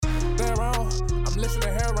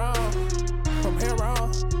listening here on. From here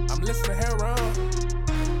on, I'm listening here on.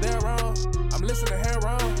 There on, I'm listening here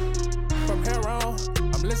on. From here on,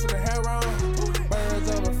 I'm listening here on. Birds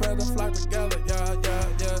of a feather flock together, yeah, yeah,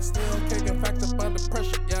 yeah. Still kicking facts up under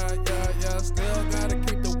pressure, yeah, yeah, yeah. Still gotta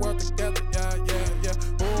keep the world together, yeah, yeah, yeah.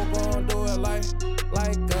 Who gon' do it like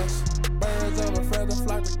us? Birds of a feather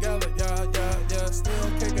flock together, yeah, yeah, yeah.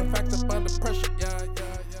 Still kicking facts up under pressure, yeah,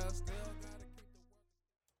 yeah, yeah. Still gotta keep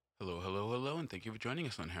the world. Hello, and thank you for joining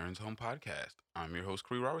us on Heron's Home Podcast. I'm your host,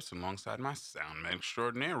 Cree Robertson, alongside my soundman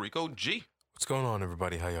extraordinaire, Rico G. What's going on,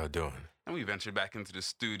 everybody? How y'all doing? And we ventured back into the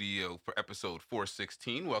studio for episode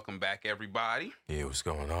 416. Welcome back, everybody. Yeah, what's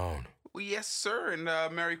going on? Well, yes, sir, and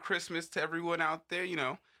Merry Christmas to everyone out there. You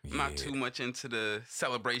know, I'm not too much into the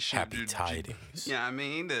celebration. Happy tidings. Yeah, I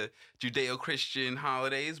mean, the Judeo-Christian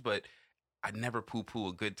holidays, but I never poo-poo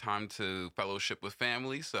a good time to fellowship with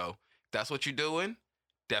family. So if that's what you're doing,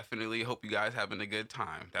 definitely hope you guys having a good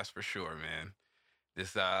time. That's for sure, man.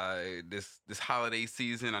 This holiday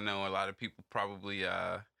season, I know a lot of people probably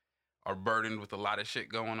are burdened with a lot of shit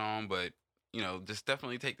going on, but you know, just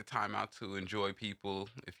definitely take the time out to enjoy people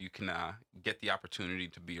if you can get the opportunity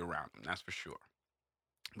to be around them. That's for sure.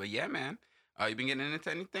 But yeah, man, you been getting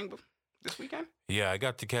into anything this weekend? Yeah, I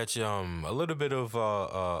got to catch a little bit of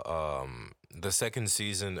the second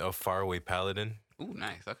season of Faraway Paladin. Ooh,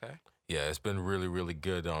 nice. Okay. Yeah, it's been really, really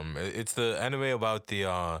good. It's the anime about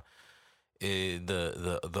the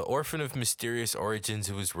orphan of mysterious origins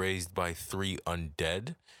who was raised by 3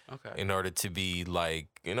 undead. Okay. In order to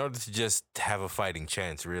just have a fighting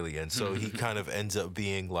chance, really. And so he kind of ends up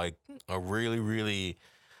being like a really, really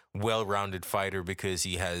well-rounded fighter because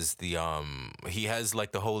he has the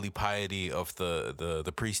like the holy piety of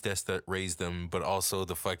the priestess that raised him, but also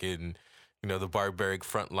the fucking, you know, the barbaric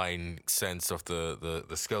frontline sense of the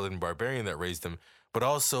skeleton barbarian that raised him, but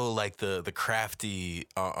also like the crafty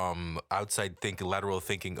outside thinking, lateral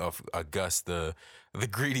thinking of Gus, the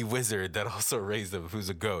greedy wizard that also raised him, who's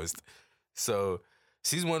a ghost. So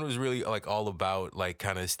season 1 was really like all about like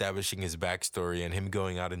kind of establishing his backstory and him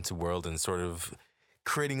going out into world and sort of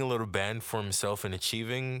creating a little band for himself and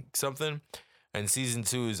achieving something. And season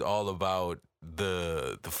 2 is all about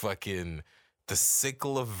the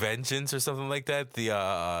sickle of vengeance or something like that.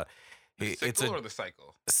 The sickle or the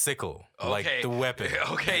cycle? Sickle, okay. Like the weapon.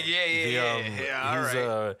 Okay, yeah. All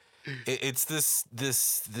right. It's this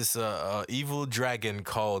evil dragon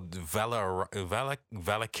called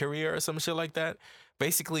Valkyria or some shit like that.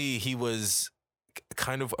 Basically, he was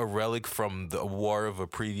kind of a relic from the war of a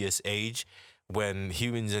previous age when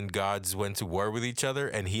humans and gods went to war with each other,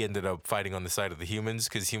 and he ended up fighting on the side of the humans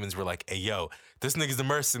because humans were like, hey, yo, this nigga's a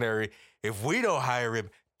mercenary. If we don't hire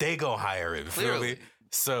him, they gon' hire him. Feel me?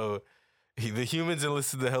 So the humans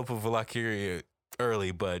enlisted the help of Valkyria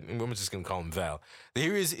early, but I'm just gonna call him Val. The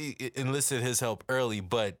heroes enlisted his help early,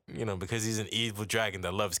 but you know, because he's an evil dragon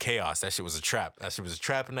that loves chaos, that shit was a trap. That shit was a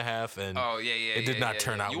trap and a half, and it did not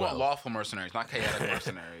turn out well. You want lawful mercenaries, not chaotic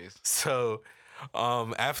mercenaries. So,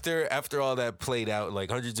 after all that played out,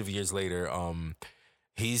 like hundreds of years later,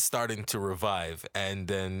 he's starting to revive, and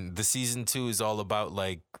then the season 2 is all about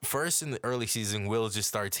like first in the early season, Will just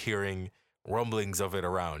starts hearing rumblings of it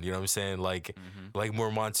around, you know what I'm saying? Like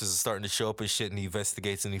more monsters are starting to show up and shit, and he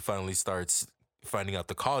investigates, and he finally starts finding out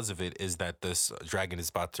the cause of it is that this dragon is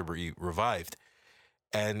about to be revived.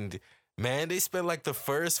 And man, they spent like the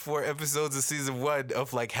first 4 episodes of season 1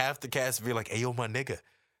 of like half the cast being like, hey, yo, my nigga,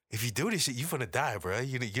 if you do this shit, you finna die, bro.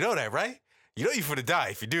 You know that, right? You know you finna die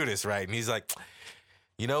if you do this, right? And he's like,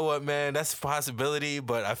 you know what, man? That's a possibility,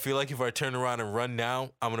 but I feel like if I turn around and run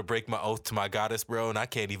now, I'm going to break my oath to my goddess, bro, and I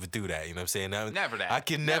can't even do that. You know what I'm saying? Never that. I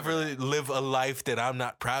can never live a life that I'm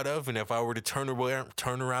not proud of, and if I were to turn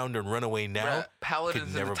around and run away now, bruh,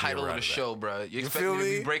 Paladin's in the title of the show, bro. You expect me to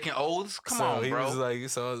be breaking oaths? Come on, bro. He was like,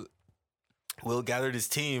 so Will gathered his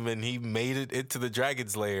team, and he made it into the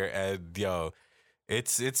Dragon's Lair, and yo,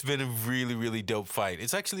 It's been a really, really dope fight.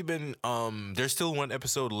 It's actually been there's still 1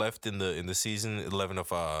 episode left in the season, 11 of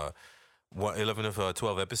 12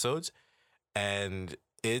 episodes, and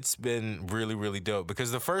it's been really, really dope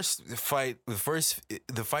because the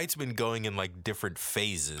fight's been going in like different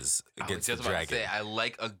phases against the dragon. I was just about to say, I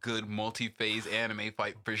like a good multi-phase anime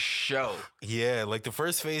fight for sure. Yeah, like the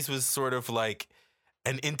first phase was sort of like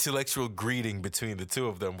an intellectual greeting between the two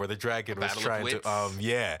of them, where the dragon was trying to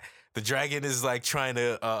the dragon is like trying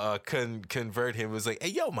to convert him. It was like, hey,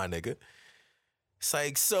 yo, my nigga. It's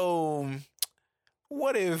like, so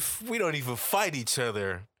what if we don't even fight each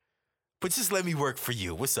other, but just let me work for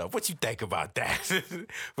you? What's up? What you think about that?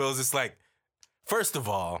 But it was just like, first of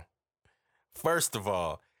all,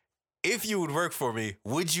 if you would work for me,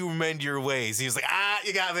 would you mend your ways? He was like,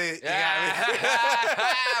 you got me. You got me.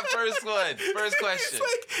 First question. He's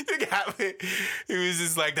like, you got me. He was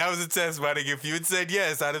just like, that was a test, buddy. If you had said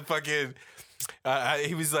yes, I'd have fucking...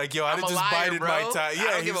 he was like, yo, I'd have just bided my time.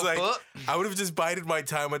 Yeah, he was like, I would have just bided my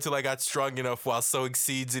time until I got strong enough while sowing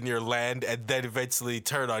seeds in your land and then eventually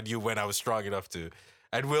turn on you when I was strong enough to.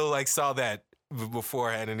 And Will like saw that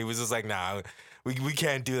beforehand and he was just like, nah, we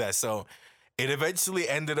can't do that. So it eventually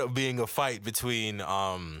ended up being a fight between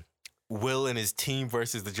Will and his team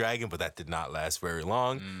versus the dragon, but that did not last very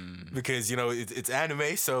long because, you know, it's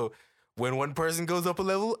anime. So when one person goes up a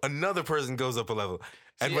level, another person goes up a level.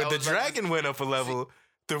 And when the dragon went up a level,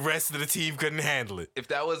 the rest of the team couldn't handle it. If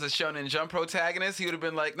that was a Shonen Jump protagonist, he would have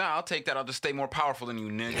been like, nah, I'll take that. I'll just stay more powerful than you,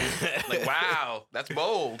 nigga. Like, wow, that's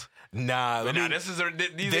bold. Nah, but this is...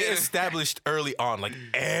 They established early on, like,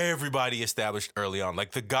 everybody established early on.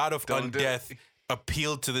 Like, the god of undeath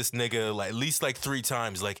appealed to this nigga, like, at least, like, 3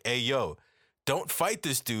 times. Like, hey, yo, don't fight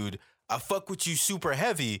this dude. I fuck with you super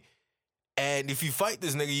heavy. And if you fight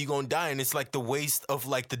this nigga, you gonna die. And it's like the waste of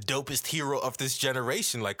like the dopest hero of this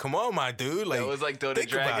generation. Like, come on, my dude. Like, it was like the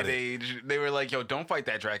Dragon Age. They were like, yo, don't fight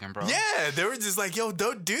that dragon, bro. Yeah, they were just like, yo,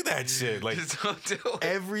 don't do that shit. Like, just don't do it.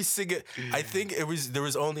 Every single, I think there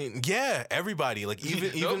was only, everybody. Like,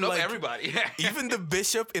 even no, like everybody. Even the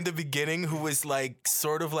bishop in the beginning, who was like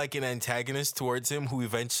sort of like an antagonist towards him, who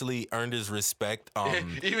eventually earned his respect.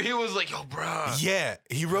 He was like, yo, bro. Yeah,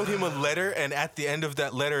 he wrote him a letter, and at the end of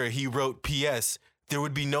that letter, he wrote, P.S. There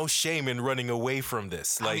would be no shame in running away from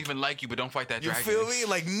this. Like, I don't even like you, but don't fight that dragon. You feel me?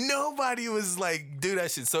 Like, nobody was like, do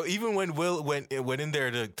that shit. So even when Will went in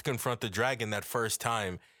there to confront the dragon that first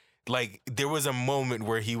time, like, there was a moment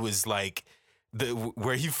where he was like,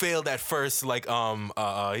 where he failed that first, like,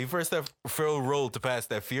 he first failed roll to pass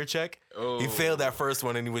that fear check. Oh. He failed that first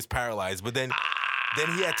one and he was paralyzed. But then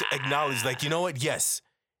he had to acknowledge, like, you know what? Yes,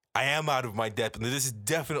 I am out of my depth, and this is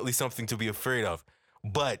definitely something to be afraid of.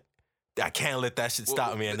 But I can't let that shit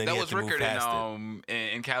stop me, and then he had to move past it.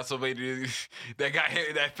 In Castlevania, that guy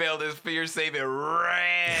that failed his fear save and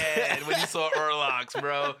ran when he saw Urlox,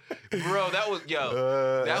 bro. Bro, that will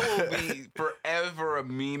be forever a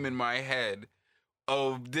meme in my head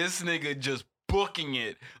of this nigga just booking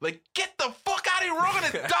it. Like, get the fuck out of here, we're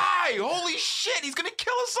gonna die. Holy shit, he's gonna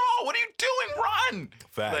kill us all. What are you doing? Run.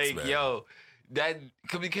 Facts, like, man. Yo,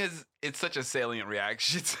 because it's such a salient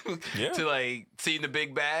reaction to like seeing the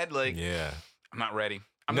big bad. Like, I'm not ready.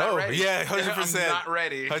 I'm not ready. Yeah, 100%. I'm not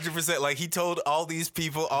ready. 100%. Like, he told all these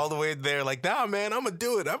people all the way there, like, nah, man, I'm gonna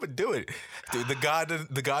do it. Dude,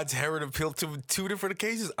 the god's herald appealed to 2 different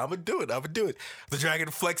occasions. I'm gonna do it. The dragon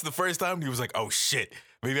flexed the first time, and he was like, oh shit,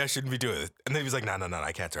 maybe I shouldn't be doing it. And then he was like, no,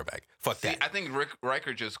 I can't turn back. Fuck that. I think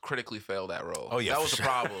Riker just critically failed that role. Oh yeah, that was the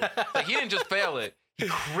problem. Like, he didn't just fail it. He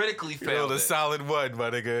critically failed. Rolled a solid 1, my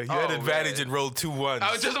nigga. You had advantage and rolled 2 1s.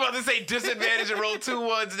 I was just about to say disadvantage and roll 2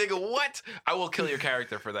 1s, nigga. What? I will kill your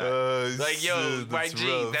character for that. Like, yo, my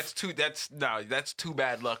G, that's too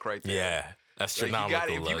bad luck right there. Yeah, that's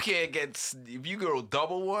phenomenal. If you roll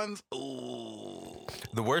double 1s, ooh.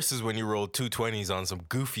 The worst is when you roll 2 20s on some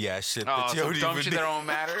goofy ass shit that you don't dumb even shit that don't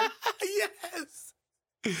matter. Yes.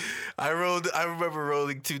 I remember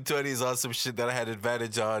rolling 2 20s on some shit that I had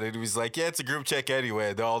advantage on, and it was like, yeah, it's a group check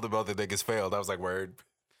anyway. And all the other niggas failed. I was like, word.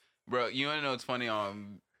 Bro, you wanna know what's funny?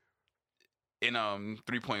 In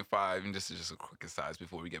 3.5, and this is just a quick aside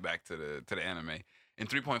before we get back to the anime. In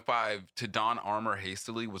 3.5, to don armor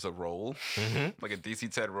hastily was a roll, like a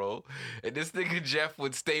DC 10 roll. And this nigga Jeff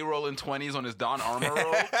would stay rolling 20s on his don armor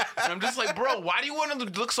roll. And I'm just like, bro, why do you want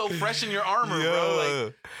to look so fresh in your armor,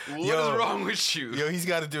 bro? Like, what is wrong with you? Yo, he's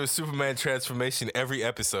got to do a Superman transformation every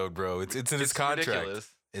episode, bro. It's in his contract. Ridiculous.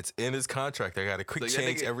 It's in his contract. I got a quick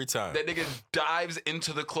change every time. That nigga dives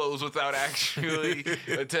into the clothes without actually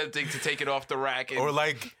attempting to take it off the rack. Or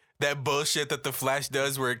like that bullshit that the Flash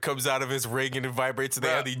does where it comes out of his ring and it vibrates in the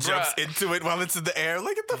air and he jumps into it while it's in the air.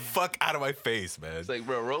 Like, get the fuck out of my face, man. It's like,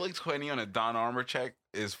 bro, rolling 20 on a Don armor check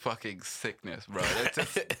is fucking sickness, bro.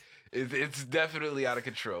 It's definitely out of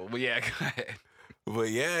control. But yeah, go ahead. But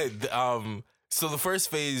yeah, so the first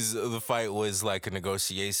phase of the fight was like a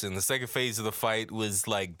negotiation. The second phase of the fight was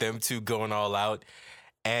like them two going all out.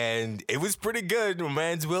 And it was pretty good. My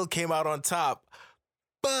man's Will came out on top.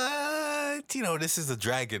 But, you know, this is a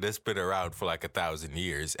dragon that's been around for like 1,000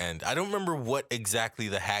 years. And I don't remember what exactly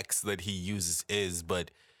the hacks that he uses is,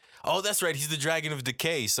 but, oh, that's right. He's the dragon of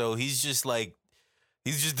decay. So he's just like,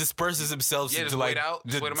 he just disperses himself into like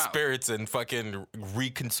the spirits and fucking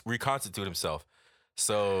reconstitute himself.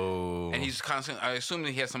 So. And he's constantly, I assume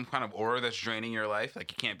that he has some kind of aura that's draining your life.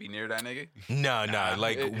 Like, you can't be near that nigga. No.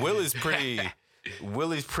 Like, Will is pretty.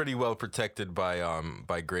 Will is pretty well protected by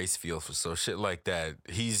Gracefield, so shit like that.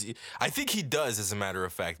 I think he does, as a matter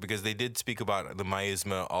of fact, because they did speak about the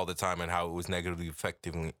miasma all the time and how it was negatively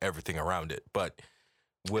affecting everything around it. But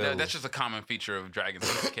Will, that's just a common feature of Dragon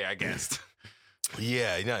 6K, I guess.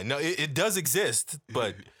 Yeah, no, it does exist,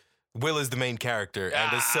 but Will is the main character,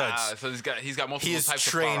 and as such, so he's got multiple. He is types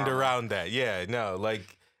trained of around that. Yeah, no,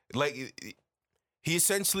 like he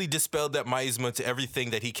essentially dispelled that miasma to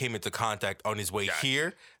everything that he came into contact on his way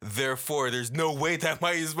here. Therefore, there's no way that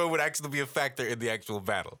miasma would actually be a factor in the actual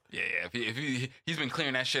battle. Yeah. If he's been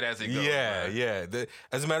clearing that shit as it goes. Yeah.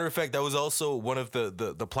 As a matter of fact, that was also one of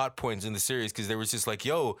the plot points in the series, because they was just like,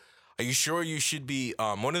 yo, are you sure you should be?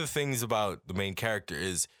 One of the things about the main character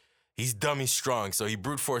is he's dummy strong, so he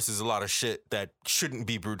brute forces a lot of shit that shouldn't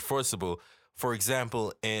be brute forceable. For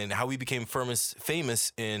example, and how he became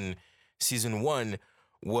famous in season 1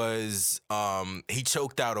 was he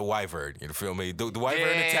choked out a wyvern. You feel me? The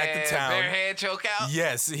wyvern attacked the town. Bare head choke out.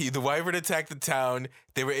 Yes, the wyvern attacked the town.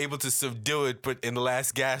 They were able to subdue it, but in the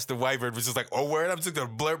last gasp, the wyvern was just like, "Oh, word! I'm just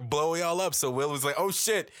gonna blow y'all up." So Will was like, "Oh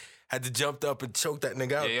shit!" Had to jump up and choke that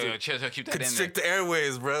nigga out. Yeah, chill, keep that constrict in there. the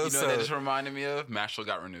airways, bro. You know what that just reminded me of? Mashal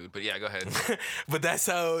got renewed. But yeah, go ahead. But that's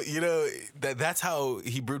how, that's how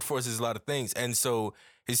he brute forces a lot of things. And so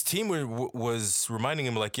his team was reminding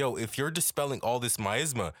him like, yo, if you're dispelling all this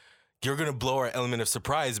miasma, you're going to blow our element of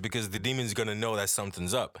surprise, because the demon's going to know that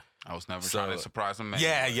something's up. I was never trying to surprise him, man.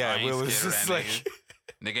 Yeah. Will was just like...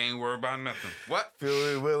 Nigga ain't worried about nothing. What?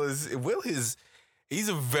 He's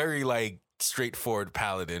a very, like, straightforward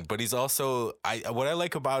paladin, but he's also, what I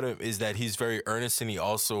like about him is that he's very earnest, and he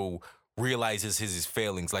also realizes his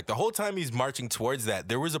failings. Like, the whole time he's marching towards that,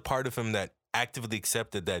 there was a part of him that actively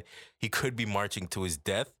accepted that he could be marching to his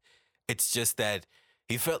death. It's just that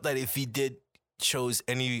he felt that if he chose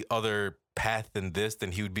any other path than this,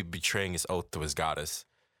 then he would be betraying his oath to his goddess.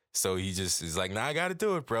 So he just is like, nah, I gotta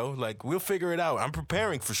do it, bro. Like, we'll figure it out. I'm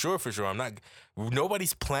preparing for sure.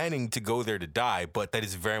 Nobody's planning to go there to die, but that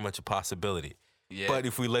is very much a possibility. Yeah. But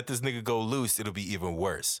if we let this nigga go loose, it'll be even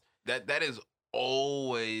worse. That is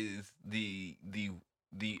always the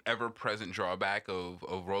ever-present drawback of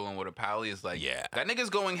rolling with a pally is like, that nigga's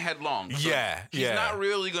going headlong. So he's not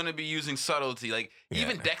really gonna be using subtlety. Like,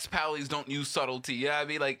 even Dex pallies don't use subtlety. Yeah, I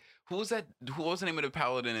mean, like, who was the name of the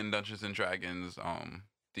paladin in Dungeons and Dragons?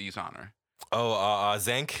 Dishonor.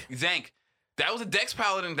 Zank. That was a Dex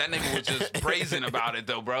paladin. That nigga was just brazen about it,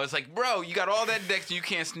 though, bro. It's like, bro, you got all that Dex and you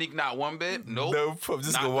can't sneak not one bit? Nope. I'm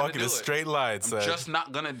just gonna walk in a straight line, son. I'm just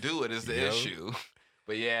not gonna do it is the issue.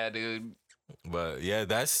 But yeah, dude. But yeah,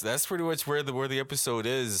 that's pretty much where the episode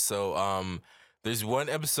is. So there's one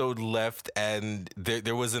episode left, and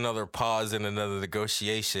there was another pause and another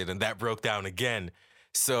negotiation, and that broke down again.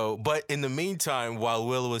 So, but in the meantime, while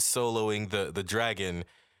Will was soloing the dragon,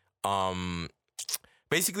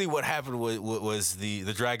 basically what happened was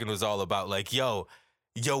the dragon was all about like, yo,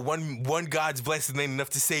 one God's blessing ain't enough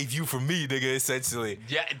to save you from me, nigga, essentially.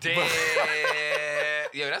 Yeah, damn.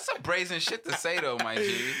 Yo, that's some brazen shit to say, though, my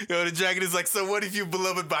G. Yo, the dragon is like, so what if you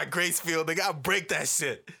beloved by Gracefield? Nigga, I'll break that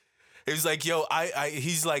shit. It was like, yo,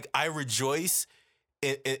 he's like, I rejoice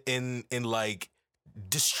in like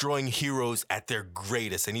destroying heroes at their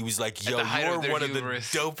greatest. And he was like, yo, you're one of the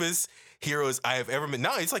dopest heroes I have ever met.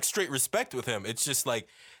 No, it's like straight respect with him. It's just like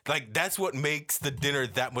that's what makes the dinner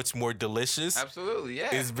that much more delicious. Absolutely,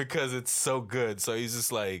 yeah. Is because it's so good. So he's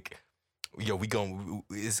just like, yo,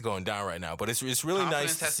 it's going down right now. But it's really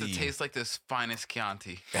nice to see. Confidence has to taste like this finest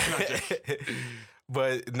Chianti.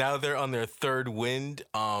 But now they're on their third wind.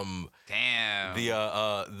 Damn.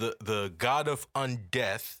 The god of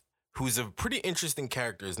undeath, who's a pretty interesting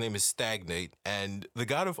character. His name is Stagnate, and the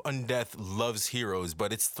god of undeath loves heroes,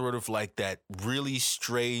 but it's sort of like that really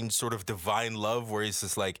strange sort of divine love where he's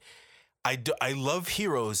just like, I love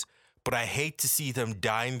heroes, but I hate to see them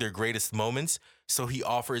die in their greatest moments. So he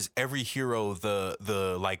offers every hero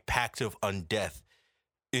the like pact of undeath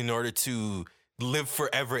in order to live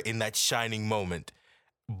forever in that shining moment.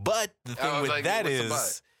 But the thing with that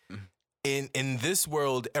is, in this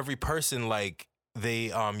world, every person like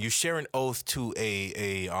they you share an oath to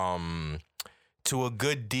a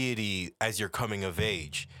good deity as you're coming of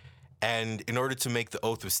age, and in order to make the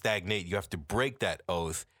oath of Stagnate, you have to break that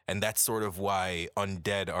oath. And that's sort of why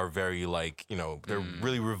undead are very like, they're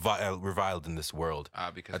really reviled in this world.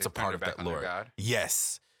 Because that's a part of that lore. God.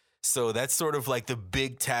 Yes. So that's sort of like the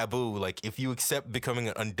big taboo. Like if you accept becoming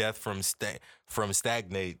an undeath from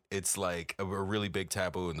Stagnate, it's like a really big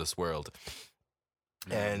taboo in this world.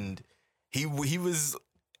 And he was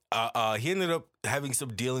he ended up having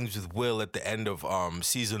some dealings with Will at the end of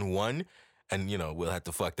season 1. And Will had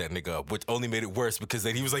to fuck that nigga up, which only made it worse because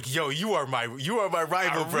then he was like, "Yo, you are my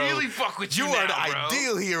rival, bro. I really fuck with you. You are the now, bro.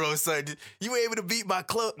 ideal hero, son. You were able to beat my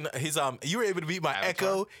you were able to beat my Avatar?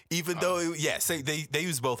 Echo, even though they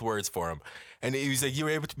use both words for him. And he was like, you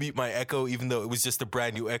were able to beat my Echo, even though it was just a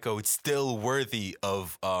brand new Echo. It's still worthy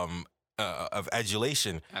of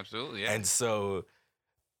adulation. Absolutely, yeah. And so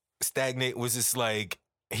Stagnate was just like,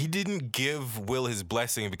 he didn't give Will his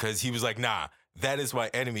blessing because he was like, nah, that is my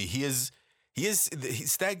enemy.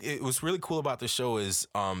 What's really cool about the show is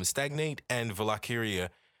Stagnate and Valkyria,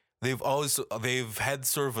 they've had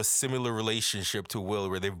sort of a similar relationship to Will,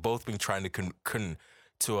 where they've both been trying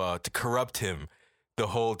to corrupt him the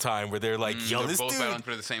whole time, where they're like, yo, they're this both dude, battling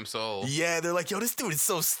for the same soul. yeah, they're like, yo, this dude is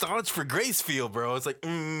so staunch for Gracefield, bro. It's like,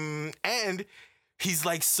 and he's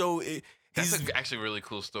like so. That's actually a really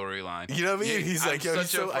cool storyline. You know what I mean? Yeah, He's like, yo, I'm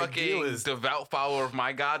he's such so a fucking idealist. devout follower of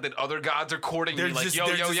my God that other gods are courting me. Like,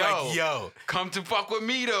 they're just like, yo, come to fuck with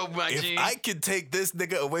me though, my if G. I could take this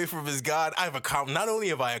nigga away from his god, not only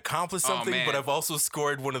have I accomplished something, man. but I've also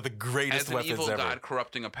scored one of the greatest As an weapons evil ever. god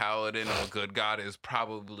corrupting a paladin of a good god is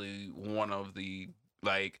probably one of the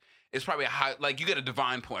it's probably a high, you get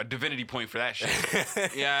a divinity point for that shit.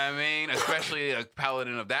 Yeah, I mean, especially a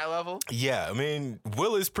paladin of that level. Yeah, I mean,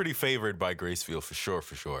 Will is pretty favored by Gracefield for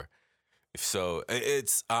sure. So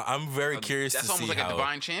it's I'm very curious to see how. That's almost like a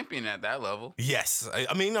divine champion at that level. Yes,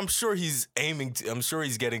 I mean, I'm sure he's I'm sure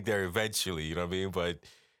he's getting there eventually. You know what I mean? But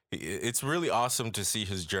it's really awesome to see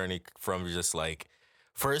his journey from just like,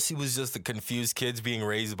 first he was just a confused kid being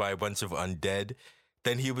raised by a bunch of undead.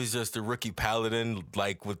 Then he was just a rookie paladin,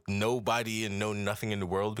 like with nobody and nothing in the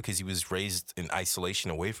world because he was raised in isolation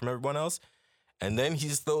away from everyone else. And then he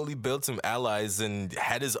slowly built some allies and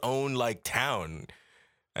had his own like town.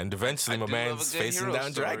 And eventually, my man's facing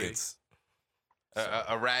down dragons.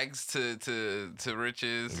 A rags to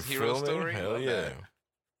riches You hero feel me? story. Hell Love yeah. that.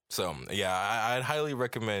 So yeah, I'd highly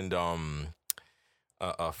recommend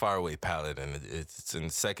Faraway Paladin. It's in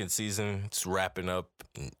second season. It's wrapping up.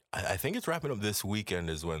 I think it's wrapping up this weekend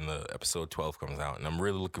is when the episode 12 comes out, and I'm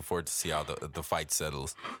really looking forward to see how the fight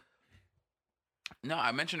settles. No,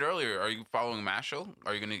 I mentioned earlier. Are you following Mashal?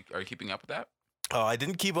 Are you keeping up with that? Oh, I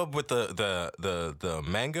didn't keep up with the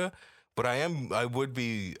manga, but I will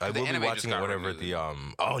be anime watching just it got whenever renewed.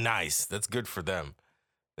 the Oh, nice. That's good for them.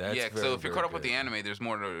 That's Yeah. very, So if you're very caught up with good. the anime, there's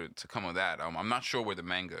more to come of that. I'm not sure where the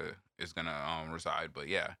manga is gonna reside, but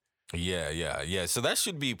yeah. Yeah. So that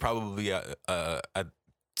should be probably at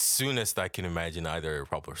soonest I can imagine, either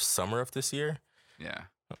probably summer of this year Yeah.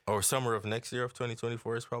 or summer of next year of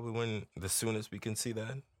 2024 is probably when the soonest we can see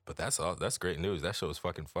that. But that's great news. That show is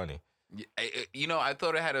fucking funny. I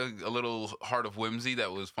thought it had a little heart of whimsy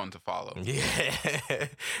that was fun to follow. Yeah.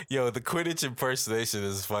 Yo, the Quidditch impersonation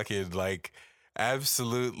is fucking like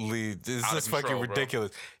absolutely, it's Out of just control, fucking bro.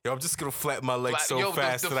 ridiculous. Yo, I'm just gonna flap my legs so Yo,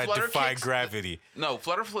 fast the that I flutter defy kicks- gravity. No,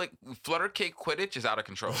 flutter kick Quidditch is out of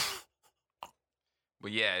control.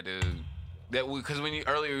 But yeah, dude. Because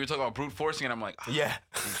earlier you were talking about brute forcing, and I'm like, oh, Yeah.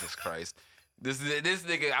 Jesus Christ. This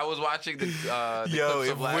nigga, I was watching the Yo, clips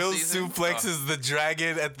if of last Will season. suplexes the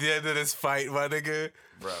dragon at the end of this fight, my nigga,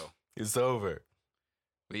 Bro. it's over.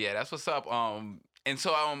 But yeah, that's what's up. And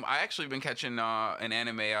so I actually been catching an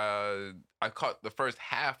anime. I caught the first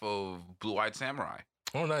half of Blue Eyed Samurai.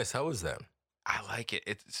 Oh, nice. How was that? I like it.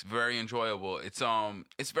 It's very enjoyable. It's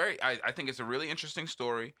very. I think it's a really interesting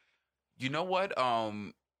story. You know what?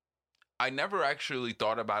 I never actually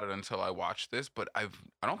thought about it until I watched this, but I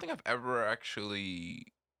don't think I've ever actually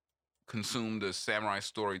consumed a samurai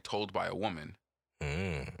story told by a woman,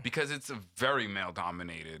 because it's a very male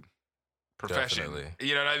dominated profession. Definitely.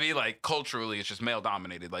 You know what I mean? Like culturally, it's just male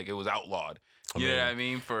dominated. Like it was outlawed. You know what I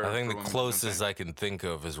mean? I think for the women, closest I can think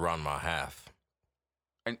of is Ranma Half.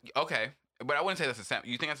 And okay, but I wouldn't say that's a sam.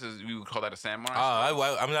 You think you would call that a samurai?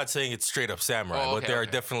 I'm not saying it's straight up samurai, Oh, but okay, there are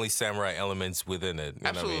okay. definitely samurai elements within it. You know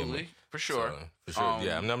what I Absolutely, mean? for sure. So, for sure.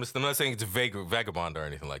 Yeah, I'm not saying it's a vagabond or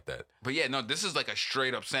anything like that. But yeah, no, this is like a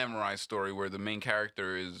straight up samurai story where the main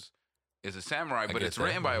character is a samurai, but get it's that.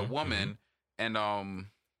 written by a Mhm, woman. And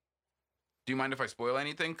do you mind if I spoil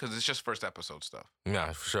anything? Because it's just first episode stuff.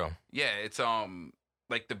 Yeah, for sure. Yeah, it's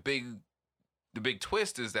like the big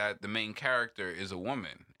twist is that the main character is a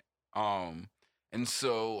woman. And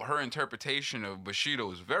so her interpretation of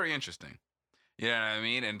Bushido is very interesting. You know what I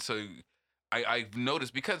mean? And so I've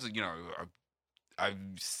noticed, because I've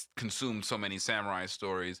consumed so many samurai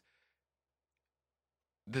stories.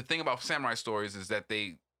 The thing about samurai stories is that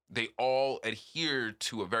they all adhere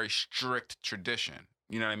to a very strict tradition.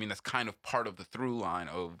 You know what I mean? That's kind of part of the through line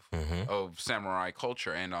of samurai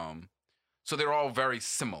culture, and so they're all very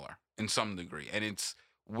similar in some degree. And it's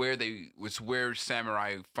where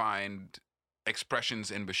samurai find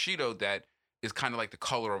expressions in Bushido that is kind of like the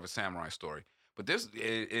color of a samurai story. But this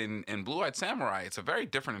in Blue Eyed Samurai, it's a very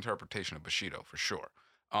different interpretation of Bushido for sure.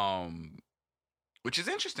 Which is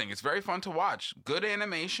interesting. It's very fun to watch. Good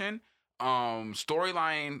animation,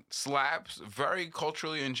 storyline slaps, very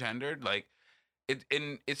culturally engendered. Like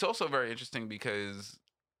and it's also very interesting because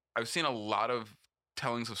I've seen a lot of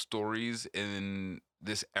tellings of stories in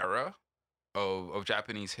this era of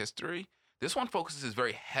Japanese history. This one focuses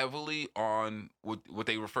very heavily on what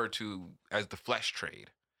they refer to as the flesh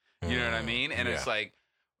trade. You know what I mean? And it's like,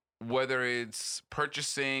 whether it's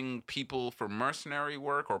purchasing people for mercenary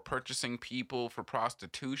work or purchasing people for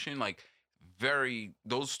prostitution, like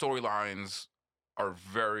those storylines are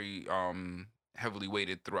very heavily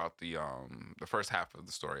weighted throughout the first half of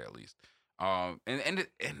the story at least. And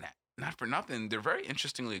not for nothing, they're very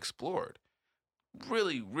interestingly explored.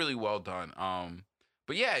 Really, really well done.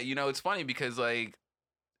 But yeah, it's funny because like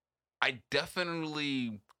I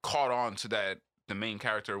definitely caught on to that the main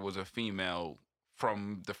character was a female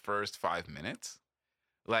from the first 5 minutes.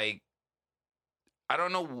 Like, I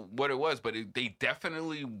don't know what it was, but they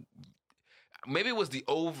definitely, maybe it was the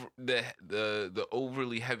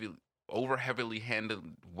overly heavily handled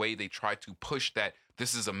way they tried to push that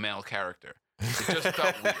this is a male character. It just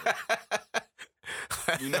felt weird.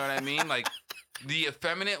 You know what I mean? Like the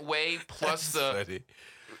effeminate way plus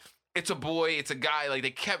it's a boy, it's a guy. Like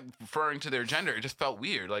they kept referring to their gender. It just felt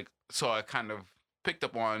weird. Like, so I kind of picked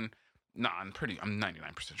up on. I'm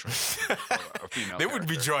 99% sure. A female. They wouldn't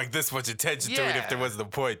be drawing this much attention to it if there wasn't a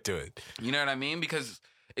point to it. You know what I mean? Because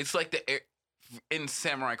it's like in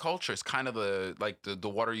samurai culture, it's kind of the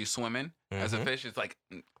water you swim in as a fish. It's like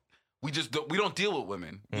we don't deal with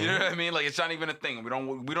women. You know what I mean? Like it's not even a thing. We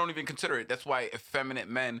don't even consider it. That's why effeminate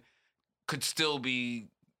men could still be,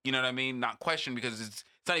 you know what I mean, not questioned, because it's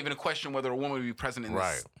not even a question whether a woman would be present in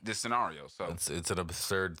this scenario. So it's an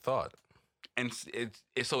absurd thought. And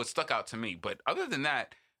so it stuck out to me. But other than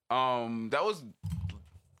that, that was,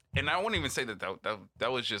 and I wouldn't even say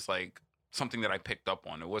that was just like something that I picked up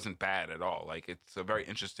on. It wasn't bad at all. Like it's a very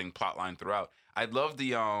interesting plot line throughout. I love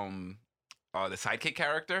the sidekick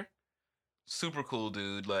character. Super cool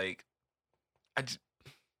dude. Like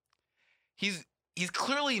he's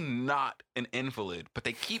clearly not an invalid, but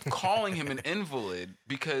they keep calling him an invalid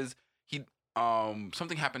because he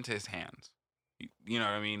something happened to his hands. You know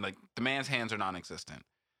what I mean? Like the man's hands are non-existent.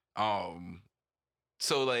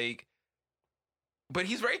 So like, but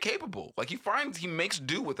he's very capable. Like he makes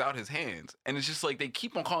do without his hands, and it's just like they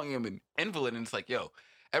keep on calling him an invalid, and it's like, yo,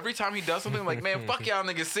 every time he does something, I'm like, man, fuck y'all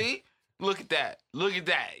niggas, see? Look at that.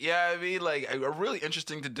 Yeah, I mean, like a really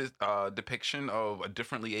interesting depiction of a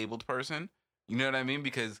differently abled person. You know what I mean?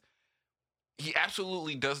 Because he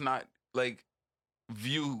absolutely does not like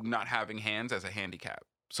view not having hands as a handicap.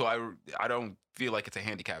 So I don't feel like it's a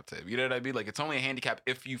handicap to him. You know what I mean? Like it's only a handicap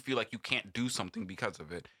if you feel like you can't do something because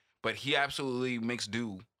of it. But he absolutely makes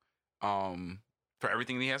do for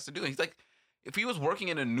everything that he has to do. And he's like, if he was working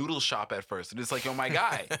in a noodle shop at first, and it's like, yo, my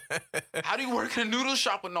guy, how do you work in a noodle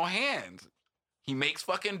shop with no hands? He makes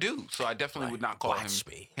fucking do. So I definitely would not call him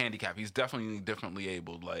handicap. He's definitely differently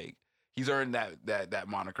abled. Like he's earned that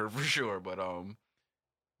moniker for sure. But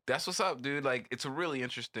that's what's up, dude. Like it's a really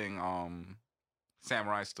interesting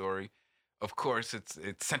samurai story. Of course, it's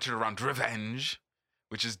centered around revenge,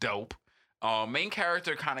 which is dope. Main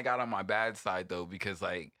character kind of got on my bad side though, because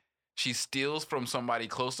like she steals from somebody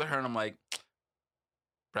close to her, and I'm like,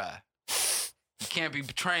 bruh, you can't be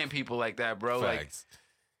betraying people like that, bro. Facts.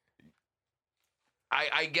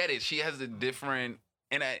 Like, I get it. She has a different,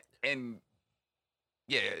 and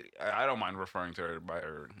yeah, I don't mind referring to her by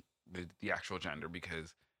the actual gender,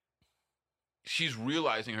 because she's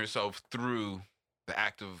realizing herself through the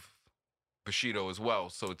act of Bushido as well.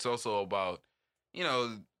 So it's also about,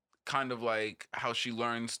 kind of like how she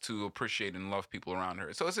learns to appreciate and love people around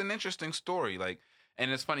her. So it's an interesting story. Like,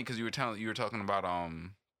 and it's funny because you were talking about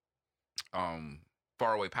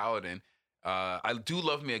Faraway Paladin. I do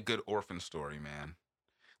love me a good orphan story, man.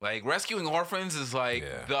 Like rescuing orphans is like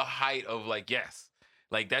the height of like, yes.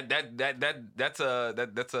 Like that's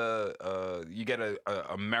a you get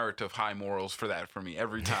a merit of high morals for that for me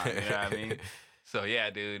every time. You know what I mean? So yeah,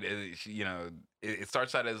 dude, it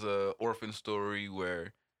starts out as a orphan story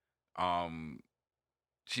where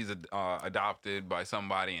she's adopted by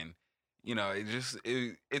somebody, and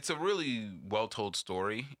it's a really well told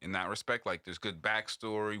story in that respect. Like there's good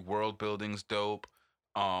backstory, world building's dope,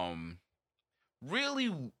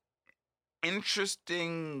 really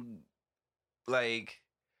interesting, like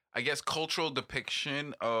I guess cultural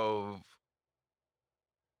depiction of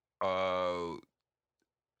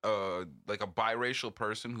like a biracial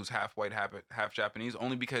person who's half white, half Japanese,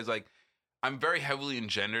 only because like I'm very heavily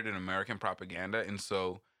engendered in American propaganda, and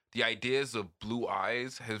so the ideas of blue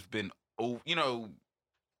eyes has been,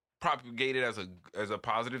 propagated as a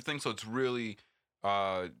positive thing. So it's really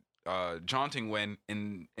jaunting when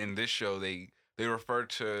in this show they refer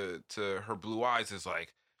to her blue eyes as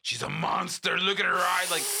like she's a monster. Look at her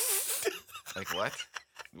eyes, like what?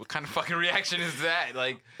 What kind of fucking reaction is that?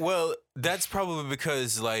 Like, well, that's probably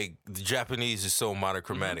because like the Japanese is so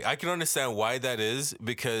monochromatic. I can understand why that is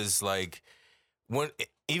because like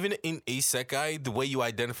even in isekai, the way you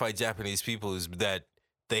identify Japanese people is that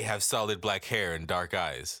they have solid black hair and dark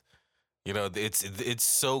eyes. You know, it's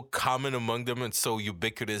so common among them and so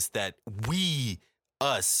ubiquitous that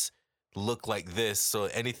us look like this. So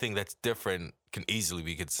anything that's different can easily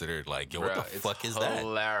be considered like, yo, what the fuck is that?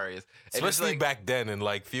 Hilarious. Especially back then in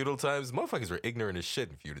like feudal times, motherfuckers were ignorant as shit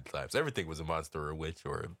in feudal times. Everything was a monster or a witch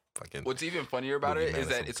or a fucking. What's even funnier about it is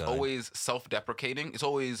that it's always self-deprecating. It's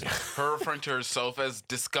always her referring to herself as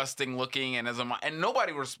disgusting looking and and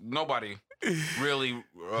nobody really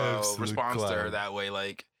responds to her that way.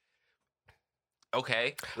 Like,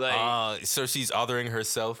 okay, like so she's othering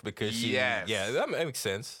herself because she yes. Yeah, that makes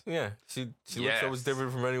sense. Yeah, she looks always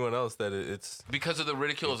different from anyone else. That it's because of the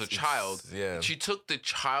ridicule as a child. Yeah, she took the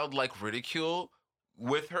childlike ridicule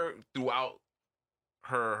with her throughout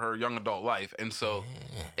her young adult life, and so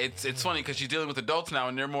it's funny because she's dealing with adults now,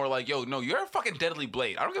 and they're more like, yo, no, you're a fucking deadly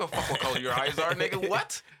blade. I don't give a fuck what color your eyes are, nigga.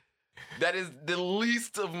 What? That is the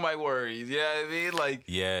least of my worries. You know what I mean? Like,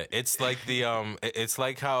 yeah, it's like it's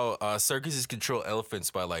like how circuses control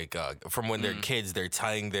elephants by like from when they're kids, they're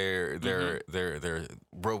tying their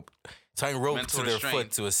rope, mental to their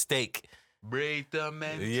foot to a stake. Break the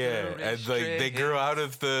mental and like they grow out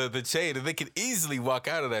of the chain and they can easily walk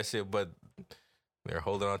out of that shit, but they're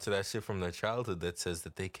holding on to that shit from their childhood that says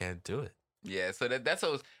that they can't do it. Yeah, so that's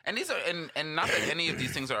those, and these are, and not that any of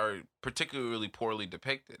these things are particularly poorly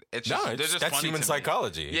depicted. It's just, no, that's funny human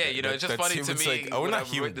psychology. Yeah, it's just funny to me. Not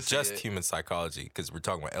human psychology, because we're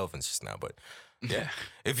talking about elephants just now. But yeah,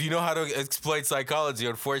 if you know how to exploit psychology,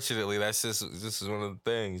 unfortunately, this is one of the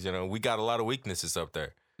things. You know, we got a lot of weaknesses up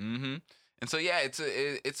there. Mm-hmm. And so yeah, it's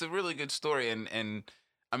a really good story, and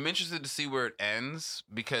I'm interested to see where it ends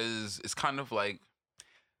because it's kind of like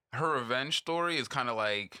her revenge story is kind of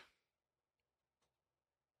like.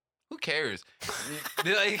 Who cares?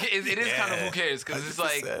 Like it is kind of who cares because it's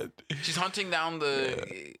like she's hunting down and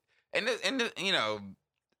this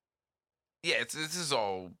is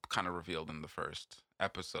all kind of revealed in the first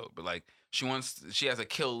episode, but like she has a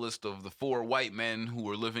kill list of the 4 white men who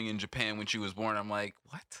were living in Japan when she was born. I'm like,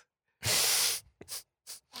 what?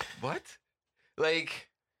 What? Like,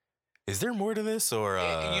 is there more to this or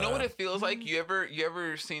you know what it feels like? You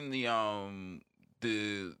ever seen the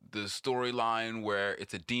storyline where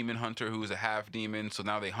it's a demon hunter who's a half demon, so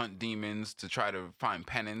now they hunt demons to try to find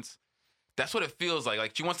penance. That's what it feels like.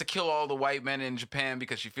 Like she wants to kill all the white men in Japan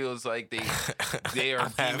because she feels like they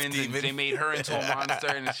are demons and they made her into a monster,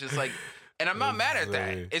 and it's just like, and I'm not mad at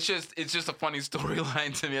that. It's just a funny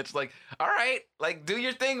storyline to me. It's like, all right, like do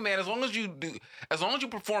your thing, man. As long as you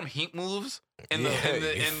perform heat moves in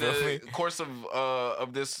the course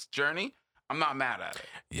of this journey, I'm not mad at it.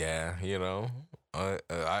 Yeah, you know.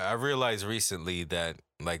 I realized recently that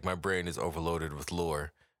like my brain is overloaded with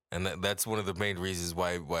lore, and that's one of the main reasons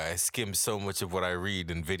why I skim so much of what I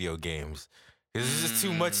read in video games. It's just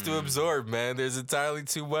too much to absorb, man. There's entirely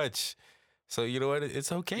too much. So you know what?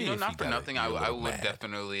 It's okay. Not for nothing. I would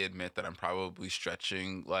definitely admit that I'm probably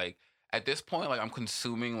stretching. Like at this point, like I'm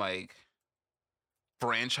consuming like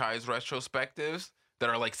franchise retrospectives that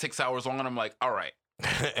are like 6 hours long, and I'm like, all right.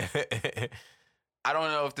 I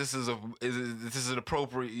don't know if this is an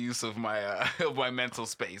appropriate use of my of my mental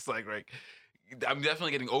space. Like I'm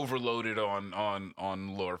definitely getting overloaded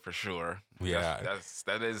on lore for sure. Yeah,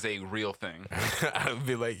 that is a real thing. I'd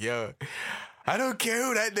be like, yo, I don't care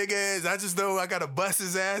who that nigga is. I just know I gotta bust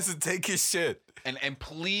his ass and take his shit. And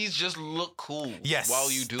please just look cool. Yes,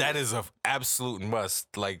 while you do that is an absolute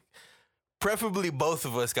must. Like, preferably both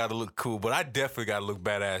of us gotta look cool, but I definitely gotta look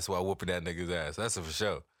badass while whooping that nigga's ass. That's for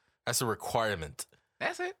sure. That's a requirement.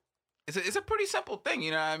 That's it. It's a pretty simple thing,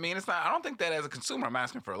 you know what I mean? It's not. I don't think that as a consumer I'm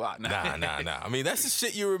asking for a lot. Nah. I mean, that's the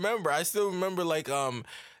shit you remember. I still remember like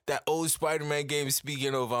that old Spider-Man game.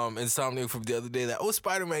 Speaking of Insomniac from the other day, that old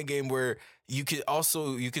Spider-Man game where you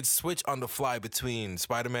could switch on the fly between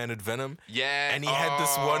Spider-Man and Venom. Yeah, and he had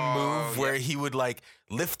this one move where he would like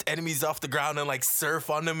lift enemies off the ground and like surf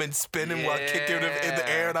on them and spin them while kicking them in the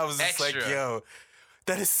air. And I was just like, yo.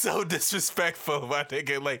 That is so disrespectful, my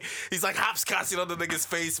nigga. Like, he's like hopscotching on the nigga's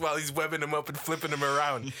face while he's webbing him up and flipping him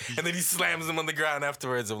around. And then he slams him on the ground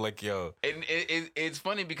afterwards. I'm like, yo. And it's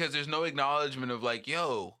funny because there's no acknowledgement of like,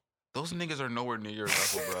 yo, those niggas are nowhere near your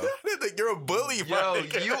level, bro. You're a bully, Yo, my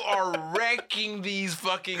nigga. you are wrecking these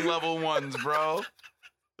fucking level ones, bro.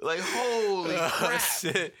 Like, holy crap.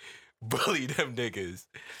 Shit. Bully them niggas.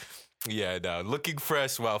 Yeah, no. Looking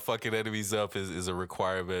fresh while fucking enemies up is a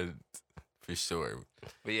requirement for sure.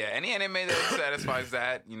 But yeah, any anime that satisfies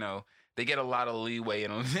that, you know, they get a lot of leeway in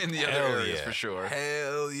the other areas for sure.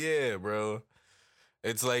 Hell yeah, bro.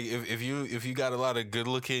 It's like if you got a lot of good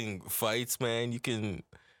looking fights, man, you can.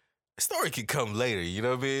 Story can come later, you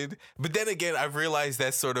know what I mean? But then again, I've realized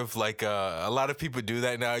that's sort of like a lot of people do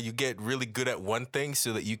that now. You get really good at one thing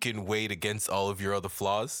so that you can weigh it against all of your other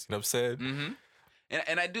flaws. You know what I'm saying? Mm-hmm.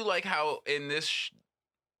 And I do like how in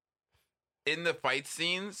in the fight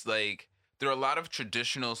scenes, like there are a lot of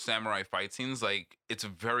traditional samurai fight scenes. Like it's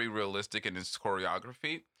very realistic in its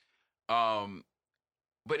choreography.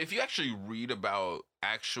 But if you actually read about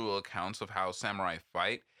actual accounts of how samurai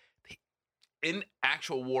fight, in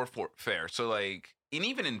actual warfare, so like, and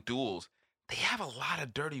even in duels, they have a lot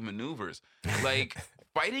of dirty maneuvers. Like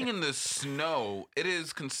fighting in the snow, it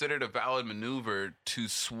is considered a valid maneuver to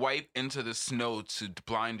swipe into the snow to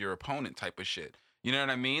blind your opponent, type of shit. You know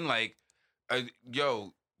what I mean? Like,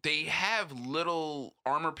 yo, they have little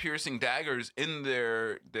armor-piercing daggers in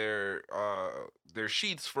their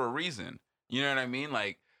sheaths for a reason. You know what I mean?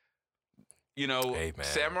 Like, you know, hey,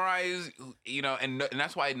 samurais, you know, and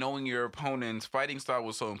that's why knowing your opponent's fighting style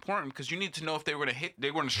was so important, because you need to know if they were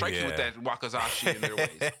going to strike you with that wakizashi in their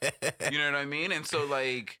ways. You know what I mean? And so,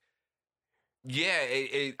 like,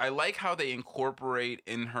 yeah, I like how they incorporate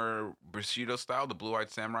in her Bushido style, the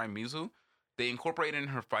blue-eyed samurai Mizu, they incorporate in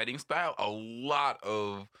her fighting style a lot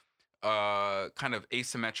of kind of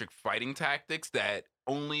asymmetric fighting tactics that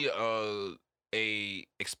only a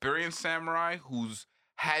experienced samurai who's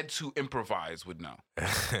had to improvise would know.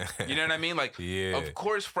 You know what I mean? Like, yeah. Of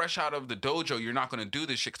course, fresh out of the dojo, you're not going to do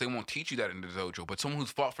this shit because they won't teach you that in the dojo. But someone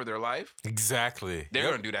who's fought for their life, exactly, they're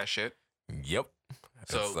going to do that shit. Yep.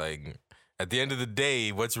 So it's like, at the end of the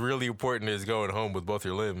day, what's really important is going home with both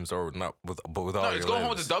your limbs, or not, but with all your limbs. No, it's going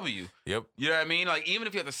home with a W. Yep. You know what I mean? Like, even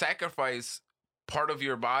if you have to sacrifice part of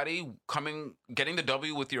your body, getting the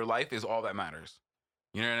W with your life is all that matters.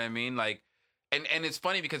 You know what I mean? Like, and it's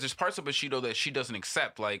funny because there's parts of Bushido that she doesn't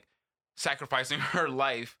accept, like sacrificing her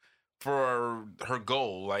life for her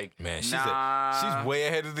goal. Like, man, she's way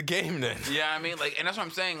ahead of the game then. Yeah, I mean, like, and that's what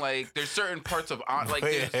I'm saying. Like, there's certain parts of like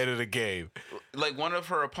way ahead of the game. Like, one of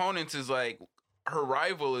her opponents is like, her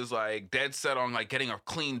rival is like dead set on like getting a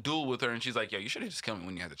clean duel with her, and she's like, yo, you should have just killed me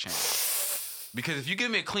when you had the chance. Because if you give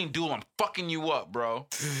me a clean duel, I'm fucking you up, bro.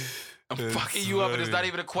 I'm fucking you up, and it's not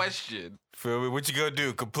even a question. Feel me? What you gonna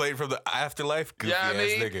do? Complain from the afterlife? Goofy ass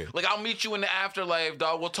nigga. Like, I'll meet you in the afterlife,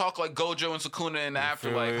 dog. We'll talk like Gojo and Sukuna in the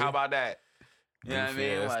afterlife. How about that? You know what I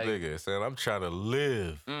mean? Like, nigga, son, I'm trying to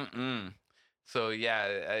live. So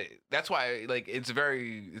yeah, that's why like it's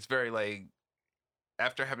very like,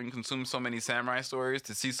 after having consumed so many samurai stories,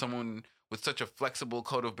 to see someone with such a flexible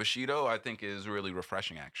code of Bushido, I think is really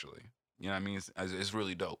refreshing. Actually, you know what I mean? It's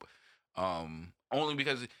really dope. Only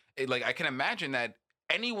because like, I can imagine that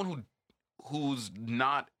anyone who's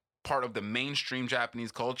not part of the mainstream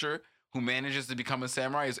Japanese culture who manages to become a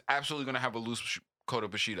samurai is absolutely gonna have a loose code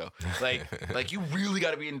of Bushido. Like you really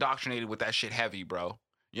got to be indoctrinated with that shit heavy, bro.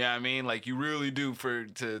 You know what I mean? Like, you really do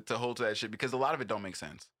to hold to that shit, because a lot of it don't make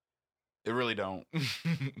sense. It really don't.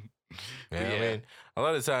 Yeah, I mean, a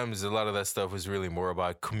lot of times, a lot of that stuff was really more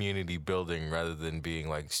about community building rather than being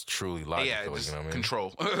like truly logical. Yeah, just you know what I mean?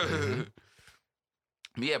 Control.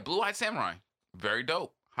 Yeah, Blue Eyed Samurai, very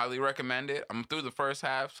dope. Highly recommend it. I'm through the first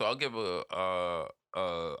half, so I'll give a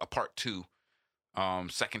part 2,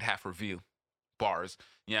 second half review. Bars.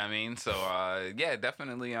 You know what I mean? So yeah,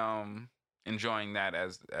 definitely enjoying that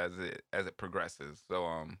as it progresses. So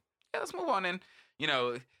yeah, let's move on in. You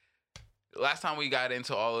know, last time we got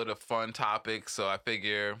into all of the fun topics, so I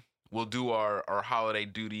figure we'll do our holiday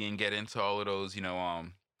duty and get into all of those, you know,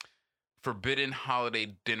 forbidden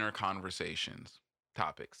holiday dinner conversations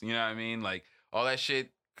topics. You know what I mean? Like, all that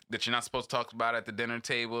shit that you're not supposed to talk about at the dinner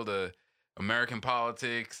table, the American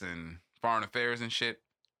politics and foreign affairs and shit.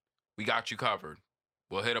 We got you covered.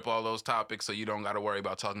 We'll hit up all those topics so you don't got to worry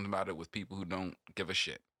about talking about it with people who don't give a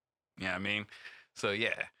shit. You know what I mean? So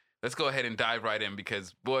yeah, let's go ahead and dive right in,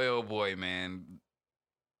 because boy, oh boy, man,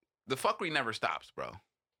 the fuckery never stops, bro.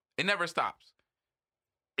 It never stops.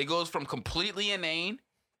 It goes from completely inane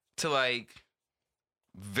to like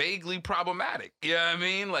vaguely problematic. You know what I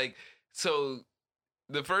mean? Like, so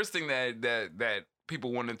the first thing that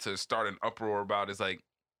people wanted to start an uproar about is like,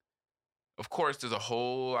 of course, there's a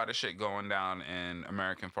whole lot of shit going down in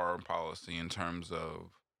American foreign policy in terms of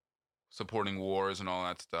supporting wars and all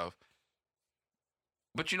that stuff.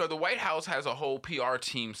 But, you know, the White House has a whole PR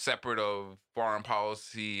team separate of foreign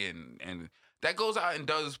policy and that goes out and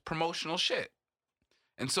does promotional shit.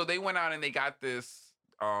 And so they went out and they got this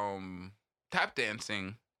tap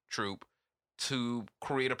dancing troupe to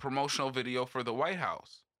create a promotional video for the White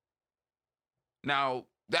House. Now,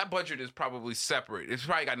 that budget is probably separate. It's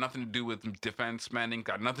probably got nothing to do with defense spending,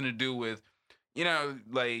 got nothing to do with, you know,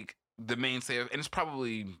 like the mainstay of, and it's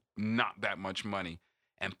probably not that much money.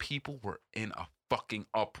 And people were in a fucking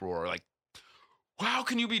uproar. Like, how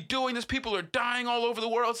can you be doing this? People are dying all over the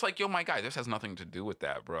world. It's like, yo, my guy, this has nothing to do with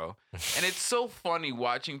that, bro. And it's so funny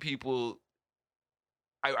watching people.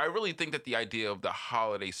 I really think that the idea of the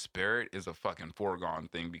holiday spirit is a fucking foregone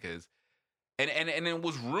thing because, and it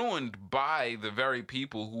was ruined by the very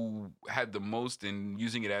people who had the most in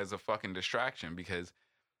using it as a fucking distraction because,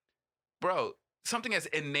 bro, something as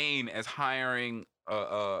inane as hiring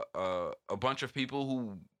a bunch of people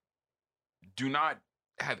who do not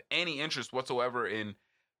have any interest whatsoever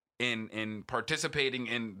in participating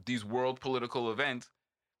in these world political events,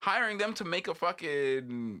 hiring them to make a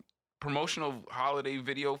fucking promotional holiday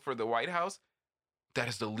video for the White House, that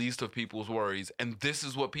is the least of people's worries. And this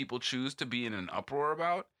is what people choose to be in an uproar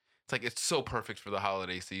about. It's like, it's so perfect for the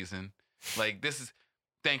holiday season. Like, this is,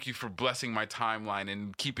 thank you for blessing my timeline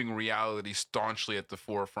and keeping reality staunchly at the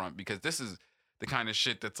forefront, because this is the kind of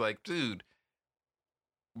shit that's like, dude,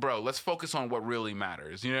 bro, let's focus on what really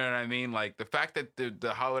matters. You know what I mean? Like, the fact that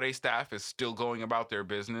the holiday staff is still going about their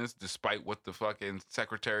business despite what the fucking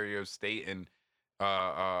Secretary of State and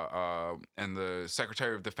the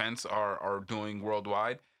Secretary of Defense are doing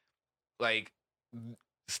worldwide. Like,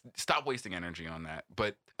 stop wasting energy on that.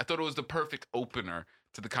 But I thought it was the perfect opener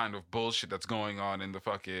to the kind of bullshit that's going on in the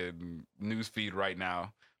fucking news feed right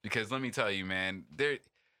now. Because let me tell you, man,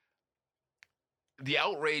 the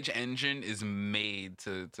outrage engine is made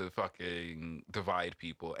to fucking divide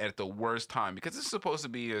people at the worst time, because it's supposed to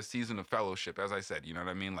be a season of fellowship, as I said. You know what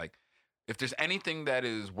I mean? Like, if there's anything that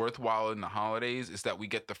is worthwhile in the holidays, is that we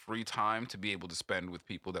get the free time to be able to spend with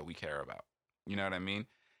people that we care about. You know what I mean?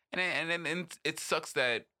 And it sucks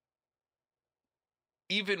that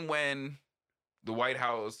even when the White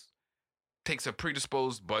House takes a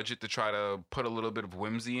predisposed budget to try to put a little bit of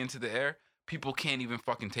whimsy into the air, people can't even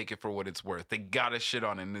fucking take it for what it's worth. They gotta shit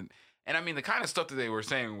on it. And I mean, the kind of stuff that they were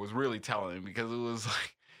saying was really telling, because it was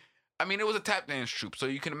like, I mean, it was a tap dance troupe, so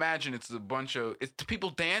you can imagine it's the people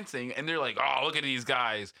dancing, and they're like, oh, look at these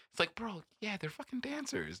guys. It's like, bro, yeah, they're fucking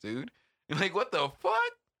dancers, dude. You're like, what the fuck?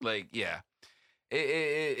 Like, yeah.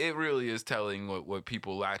 It really is telling what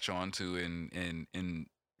people latch onto in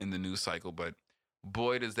the news cycle, but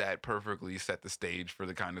boy, does that perfectly set the stage for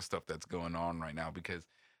the kind of stuff that's going on right now. Because,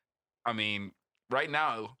 I mean, right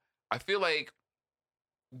now, I feel like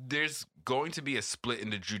there's going to be a split in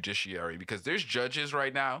the judiciary, because there's judges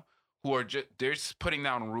right now who are they're just putting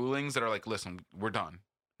down rulings that are like, listen, we're done.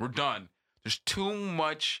 We're done. There's too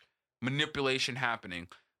much manipulation happening.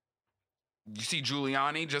 You see,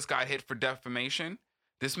 Giuliani just got hit for defamation.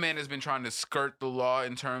 This man has been trying to skirt the law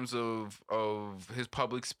in terms of his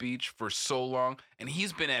public speech for so long, and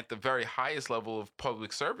he's been at the very highest level of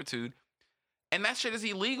public servitude. And that shit is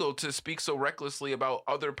illegal, to speak so recklessly about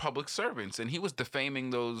other public servants. And he was defaming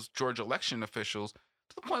those Georgia election officials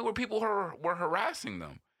to the point where people were harassing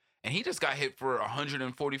them. And he just got hit for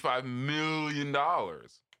 $145 million.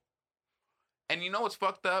 And you know what's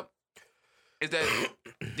fucked up? Is that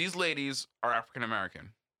these ladies are African American.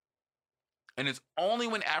 And it's only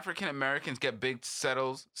when African Americans get big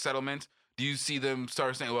settlements do you see them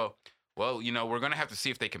start saying, well, you know, we're going to have to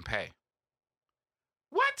see if they can pay.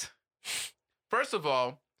 What? First of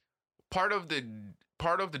all, part of the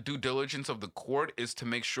due diligence of the court is to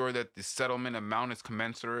make sure that the settlement amount is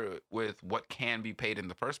commensurate with what can be paid in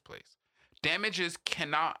the first place. Damages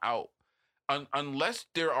cannot unless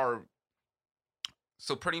there are.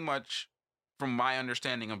 So pretty much, from my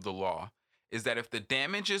understanding of the law, is that if the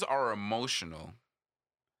damages are emotional,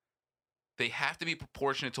 they have to be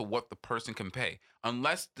proportionate to what the person can pay.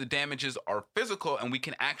 Unless the damages are physical and we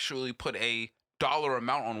can actually put a dollar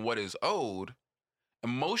amount on what is owed,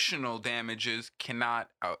 emotional damages cannot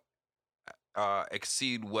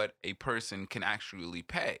exceed what a person can actually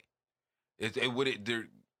pay.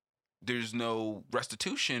 There's no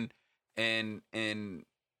restitution in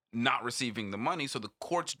not receiving the money. So the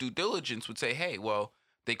court's due diligence would say, hey, well,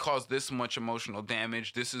 they caused this much emotional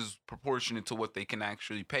damage. This is proportionate to what they can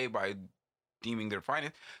actually pay by deeming their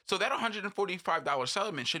finance. So that $145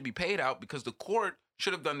 settlement should be paid out because the court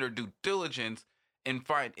should have done their due diligence in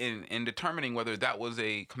determining whether that was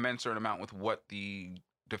a commensurate amount with what the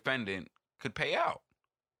defendant could pay out.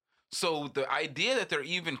 So the idea that they're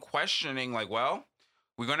even questioning, like, well,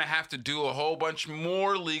 we're going to have to do a whole bunch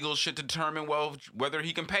more legal shit to determine, well, whether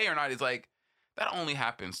he can pay or not, is like, that only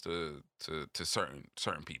happens to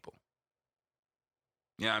certain people.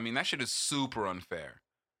 Yeah, I mean, that shit is super unfair,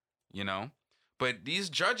 you know? But these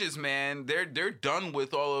judges, man, they're done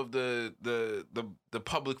with all of the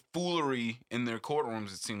public foolery in their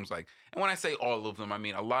courtrooms, it seems like. And when I say all of them, I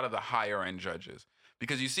mean a lot of the higher end judges.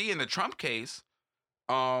 Because you see in the Trump case,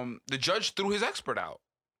 the judge threw his expert out.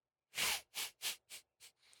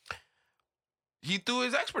 He threw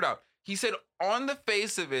his expert out. He said, on the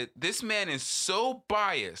face of it, this man is so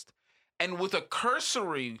biased, and with a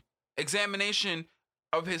cursory examination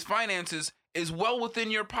of his finances is well within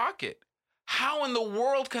your pocket. How in the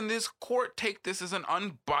world can this court take this as an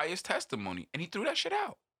unbiased testimony? And he threw that shit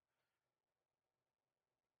out.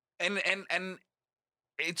 And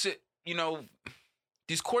it's, you know,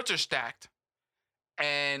 these courts are stacked,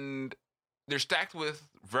 and they're stacked with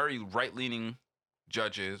very right-leaning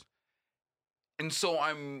judges. And so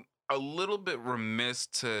I'm a little bit remiss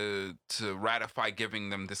to ratify giving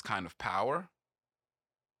them this kind of power.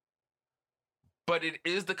 But it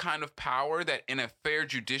is the kind of power that in a fair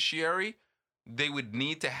judiciary, they would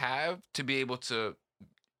need to have to be able to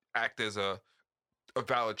act as a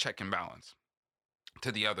valid check and balance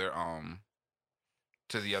to the other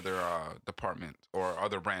department or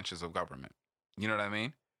other branches of government. You know what I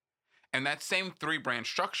mean? And that same 3-branch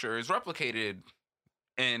structure is replicated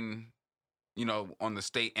in, you know, on the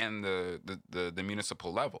state and the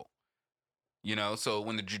municipal level. You know, so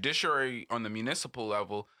when the judiciary on the municipal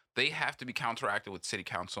level, they have to be counteracted with city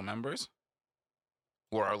council members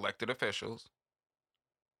who are elected officials.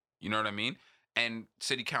 You know what I mean? And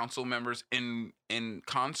city council members in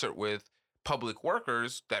concert with public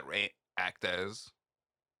workers that act as,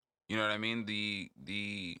 you know what I mean,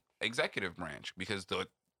 the executive branch, because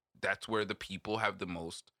that's where the people have the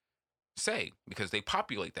most say, because they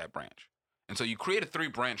populate that branch. And so you create a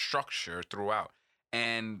 3-branch structure throughout,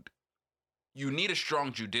 and you need a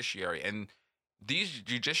strong judiciary. And these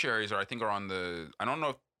judiciaries are on the, I don't know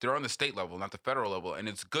if they're on the state level, not the federal level. And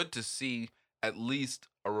it's good to see at least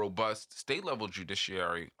a robust state level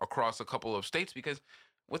judiciary across a couple of states, because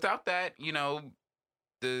without that, you know,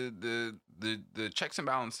 the checks and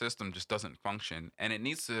balance system just doesn't function, and it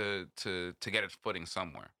needs to get its footing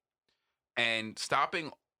somewhere. And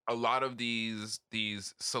stopping a lot of these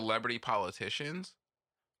celebrity politicians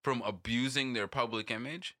from abusing their public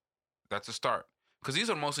image, that's a start. Because these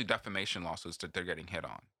are mostly defamation lawsuits that they're getting hit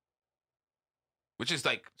on, which is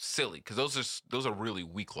like silly, because those are really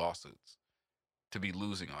weak lawsuits to be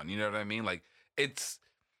losing on. You know what I mean? Like, it's,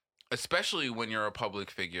 especially when you're a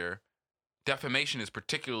public figure, defamation is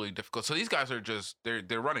particularly difficult. So these guys are just,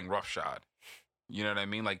 they're running roughshod. You know what I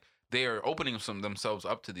mean? Like, they are opening themselves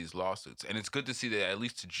up to these lawsuits. And it's good to see that at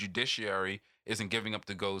least the judiciary isn't giving up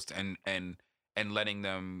the ghost and letting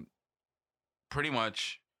them pretty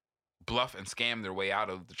much bluff and scam their way out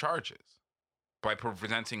of the charges by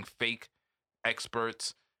presenting fake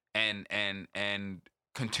experts and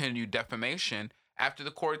continued defamation after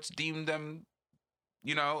the courts deemed them,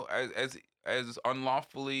 you know, as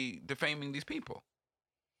unlawfully defaming these people.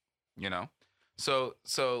 You know, so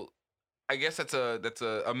I guess that's a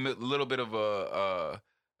little bit of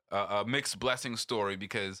a mixed blessing story,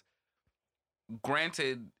 because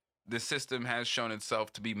granted, the system has shown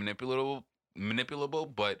itself to be manipulable,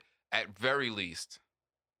 but at very least,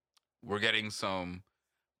 we're getting some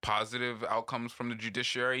positive outcomes from the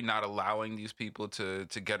judiciary, not allowing these people to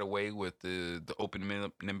get away with the open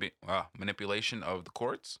manipulation of the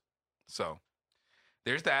courts. So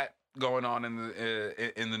there's that going on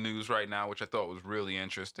in the news right now, which I thought was really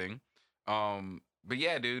interesting. But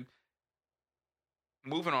yeah, dude,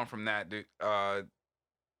 moving on from that, dude,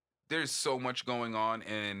 there's so much going on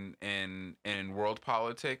in world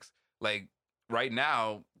politics. Like, right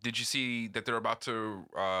now, did you see that they're about to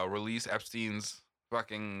release Epstein's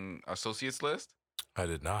fucking associates list? I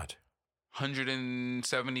did not.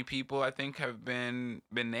 170 people, I think, have been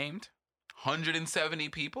named. 170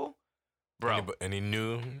 people, bro. Any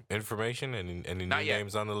new information? Any new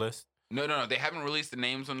names on the list? No. They haven't released the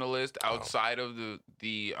names on the list outside of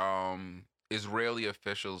the Israeli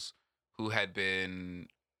officials who had been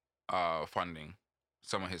funding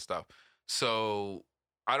some of his stuff. So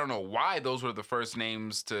I don't know why those were the first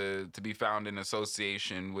names to be found in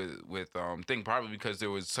association with thing. Probably because there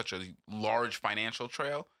was such a large financial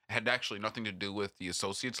trail. It had actually nothing to do with the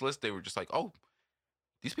associates list. They were just like, oh,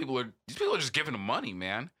 these people are just giving them money,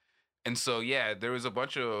 man. And so yeah, there was a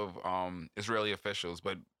bunch of Israeli officials,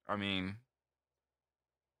 but I mean,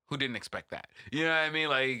 who didn't expect that? You know what I mean?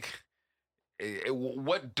 Like,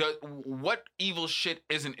 what evil shit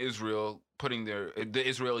isn't Israel the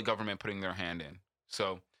Israeli government putting their hand in?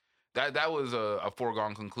 So that was a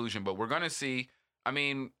foregone conclusion. But we're gonna see. I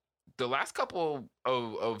mean, the last couple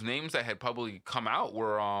of names that had publicly come out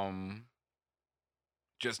were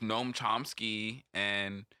just Noam Chomsky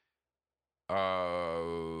and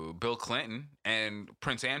Bill Clinton and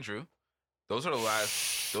Prince Andrew. Those are the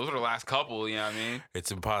last couple. You know what I mean?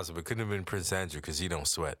 It's impossible. It couldn't have been Prince Andrew because he don't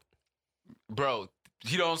sweat. Bro,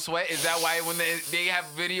 he don't sweat? Is that why when they have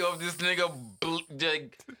video of this nigga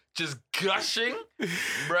just gushing?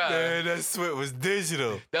 Bruh. Man, that sweat was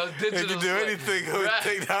digital. That was digital. They could do anything with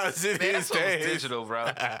technology Man, these that sweat was days. digital, bro.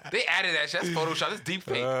 They added that shit. That's Photoshop. That's deep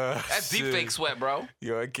fake. That's deep Shit. fake sweat, bro.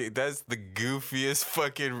 Yo, that's the goofiest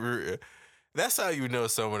fucking... That's how you know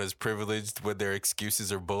someone is privileged when their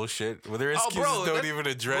excuses are bullshit. When their excuses don't even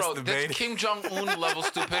address the main... That's Kim Jong-un level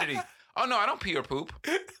stupidity. Oh, no, I don't pee or poop.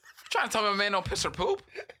 You trying to tell me my man don't piss or poop?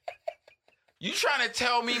 You trying to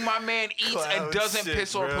tell me my man eats Clown and doesn't shit,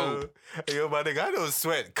 piss or bro. poop? Yo, my nigga, I don't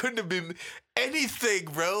sweat. Couldn't have been anything,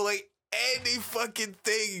 bro. Like, any fucking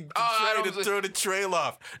thing trying to throw the trail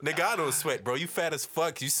off. Nigga, I don't sweat, bro. You fat as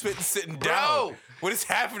fuck. You sitting down. What is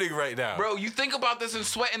happening right now? Bro, you think about this and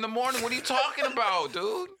sweat in the morning. What are you talking about,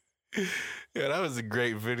 dude? Yeah, that was a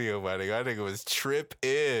great video, my nigga. I think it was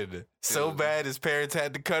tripping. So bad his parents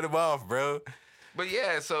had to cut him off, bro. But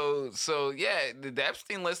yeah, so yeah, the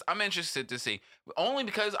Epstein list, I'm interested to see. Only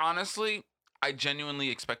because, honestly, I genuinely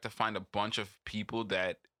expect to find a bunch of people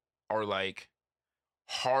that are, like,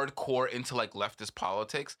 hardcore into, like, leftist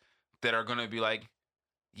politics that are going to be like,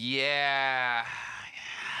 yeah,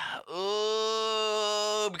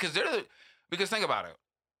 because think about it.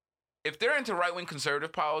 If they're into right-wing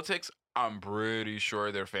conservative politics, I'm pretty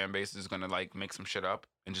sure their fan base is going to, like, make some shit up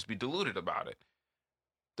and just be deluded about it.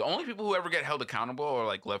 The only people who ever get held accountable are,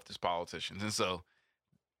 like, leftist politicians. And so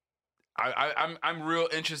I'm real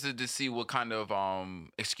interested to see what kind of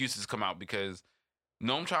excuses come out, because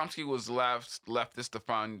Noam Chomsky was leftist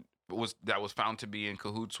that was found to be in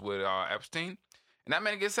cahoots with Epstein. And that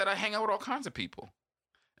man said, I hang out with all kinds of people.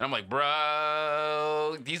 And I'm like,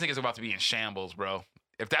 bro, these niggas are about to be in shambles, bro.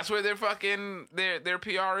 If that's where their fucking their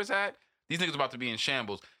PR is at, these niggas are about to be in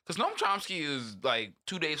shambles. Because Noam Chomsky is, like,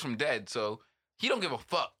 2 days from dead, so he don't give a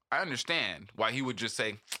fuck. I understand why he would just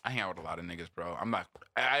say, I hang out with a lot of niggas, bro.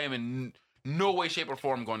 I am in no way, shape, or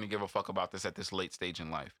form going to give a fuck about this at this late stage in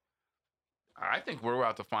life. I think we're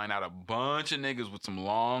about to find out a bunch of niggas with some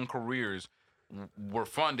long careers were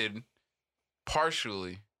funded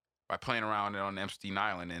partially by playing around on Epstein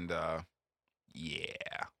Island. And,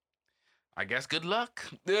 yeah. I guess good luck.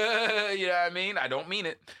 You know what I mean? I don't mean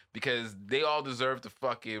it, because they all deserve to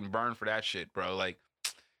fucking burn for that shit, bro. Like,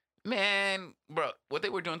 man, bro, what they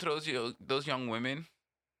were doing to those young women,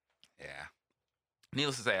 yeah.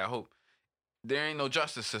 Needless to say, I hope there ain't no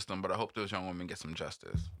justice system, but I hope those young women get some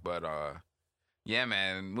justice. But yeah,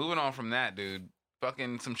 man, moving on from that, dude,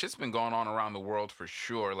 fucking some shit's been going on around the world for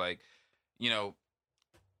sure. Like, you know,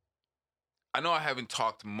 I know I haven't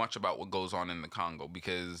talked much about what goes on in the Congo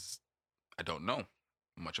because I don't know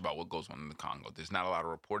much about what goes on in the Congo. There's not a lot of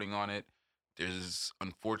reporting on it. There's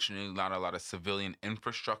unfortunately not a lot of civilian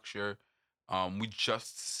infrastructure. We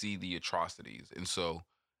just see the atrocities. And so,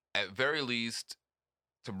 at very least,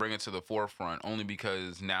 to bring it to the forefront, only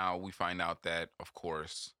because now we find out that, of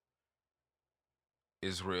course,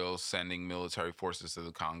 Israel's sending military forces to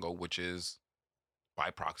the Congo, which is, by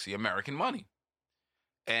proxy, American money.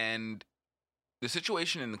 And the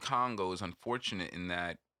situation in the Congo is unfortunate in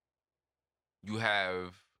that you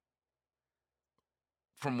have,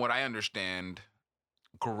 from what I understand,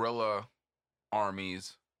 guerrilla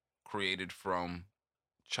armies created from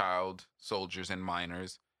child soldiers and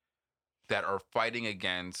minors that are fighting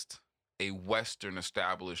against a Western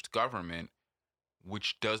established government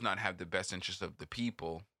which does not have the best interest of the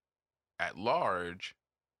people at large,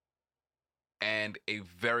 and a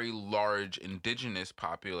very large indigenous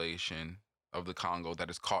population of the Congo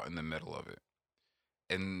that is caught in the middle of it.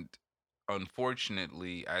 And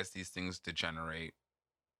unfortunately, as these things degenerate,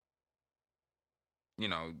 you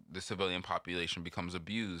know, the civilian population becomes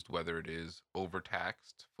abused, whether it is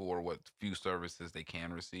overtaxed for what few services they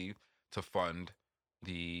can receive to fund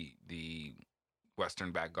the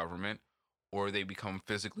Western-backed government, or they become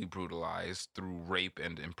physically brutalized through rape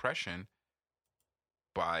and oppression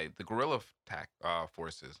by the guerrilla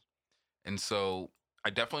forces. And so I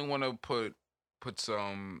definitely want to put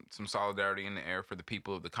some solidarity in the air for the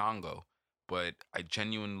people of the Congo, but I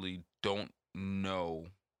genuinely don't know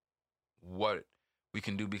what we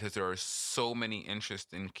can do because there are so many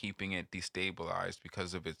interests in keeping it destabilized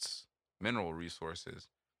because of its mineral resources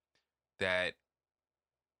that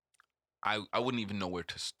I wouldn't even know where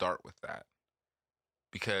to start with that.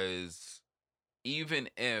 Because even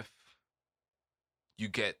if you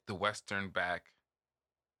get the Western backed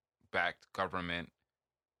government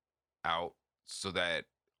out so that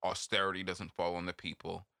austerity doesn't fall on the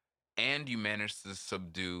people, and you manage to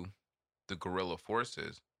subdue the guerrilla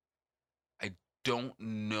forces, I don't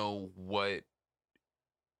know what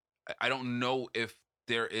I don't know if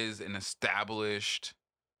there is an established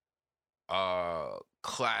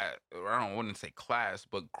class, or I wouldn't say class,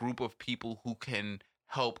 but group of people who can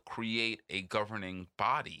help create a governing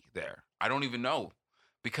body there. I don't even know,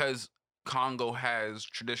 because Congo has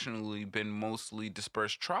traditionally been mostly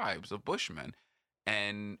dispersed tribes of Bushmen.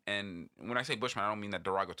 And when I say Bushmen, I don't mean that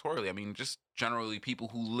derogatorily. I mean just generally people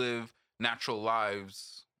who live natural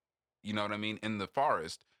lives, you know what I mean, in the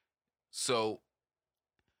forest. So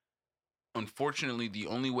unfortunately, the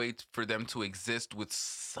only way for them to exist with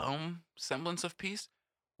some semblance of peace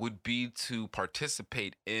would be to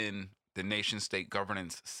participate in the nation state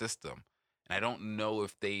governance system. And I don't know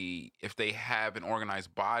if they have an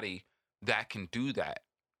organized body that can do that.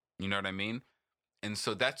 You know what I mean? And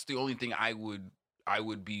so that's the only thing I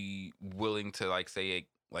would be willing to like say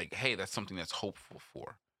like, hey, that's something that's hopeful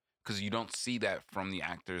for, because you don't see that from the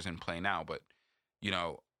actors in play now. But you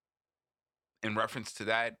know, in reference to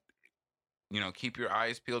that, keep your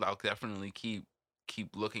eyes peeled. I'll definitely keep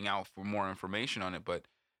looking out for more information on it. But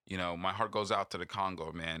my heart goes out to the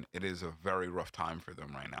Congo, man. It is a very rough time for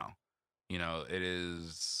them right now. It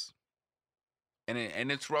is,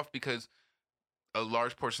 and it's rough because a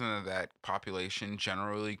large portion of that population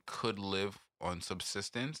generally could live on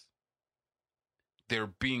subsistence. They're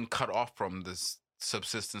being cut off from this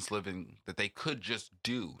subsistence living that they could just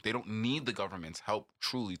do. They don't need the government's help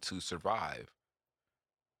truly to survive.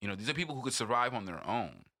 These are people who could survive on their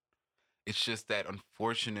own. It's just that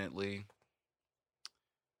unfortunately,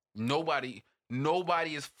 nobody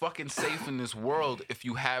is fucking safe in this world if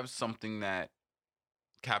you have something that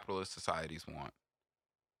capitalist societies want.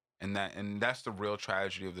 And that's the real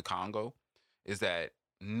tragedy of the Congo, is that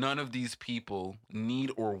none of these people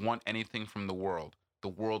need or want anything from the world. The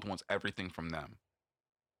world wants everything from them.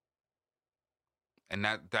 And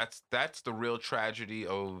that's the real tragedy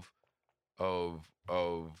of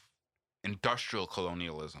industrial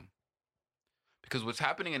colonialism. Because what's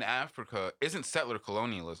happening in Africa isn't settler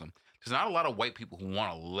colonialism. There's not a lot of white people who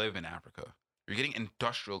want to live in Africa. You're getting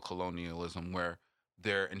industrial colonialism, where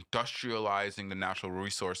they're industrializing the natural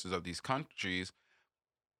resources of these countries,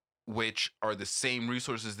 which are the same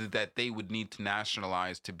resources that they would need to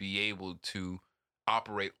nationalize to be able to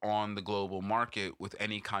operate on the global market with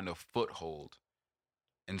any kind of foothold.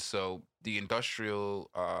 And so the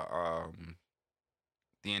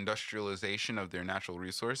industrialization of their natural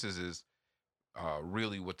resources is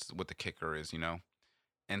really what the kicker is,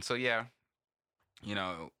 And so yeah,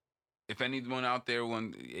 if anyone out there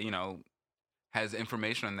has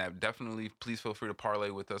information on that, definitely please feel free to parlay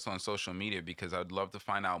with us on social media, because I'd love to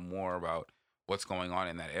find out more about what's going on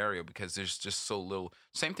in that area, because there's just so little.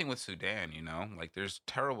 Same thing with Sudan, like there's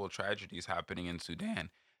terrible tragedies happening in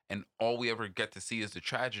Sudan, and all we ever get to see is the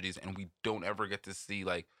tragedies, and we don't ever get to see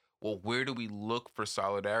like, well, where do we look for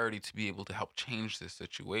solidarity to be able to help change this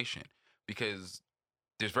situation? Because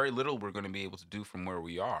there's very little we're going to be able to do from where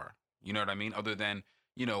we are. You know what I mean? Other than,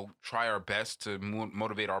 try our best to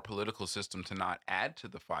motivate our political system to not add to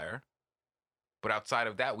the fire. But outside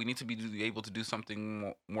of that, we need to be able to do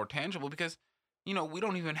something more tangible, because, we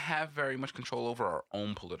don't even have very much control over our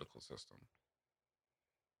own political system.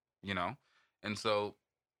 And so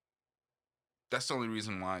that's the only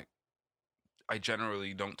reason why I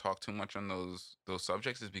generally don't talk too much on those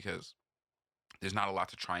subjects, is because there's not a lot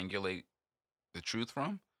to triangulate the truth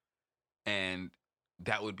from, and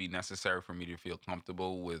that would be necessary for me to feel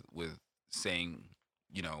comfortable with saying,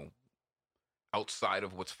 outside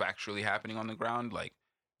of what's factually happening on the ground, like,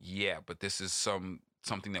 yeah, but this is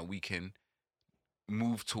something that we can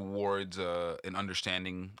move towards an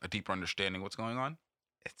understanding, a deeper understanding of what's going on.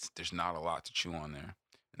 There's not a lot to chew on there,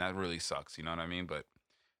 and that really sucks. You know what I mean? But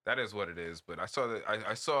that is what it is. But I saw that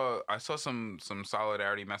I saw some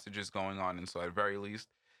solidarity messages going on, and so at very least,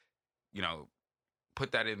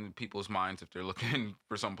 put that in people's minds if they're looking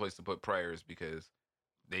for some place to put prayers, because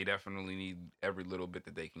they definitely need every little bit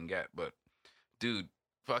that they can get. But dude,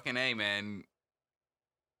 fucking A, man.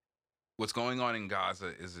 What's going on in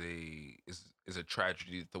Gaza is a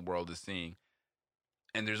tragedy that the world is seeing.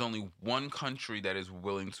 And there's only one country that is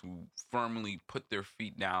willing to firmly put their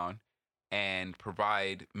feet down and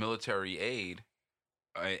provide military aid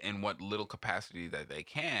in what little capacity that they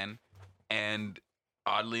can. And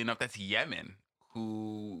oddly enough, that's Yemen,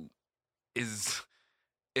 who is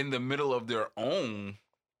in the middle of their own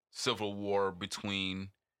civil war between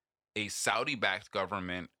a Saudi-backed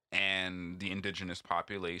government and the indigenous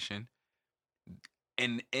population.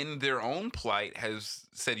 And in their own plight has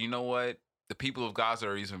said, you know what? The people of Gaza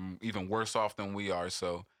are even worse off than we are.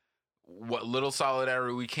 So what little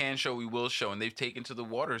solidarity we can show, we will show. And they've taken to the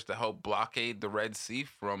waters to help blockade the Red Sea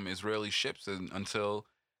from Israeli ships until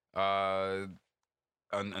Gaza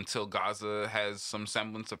has some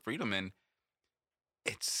semblance of freedom. And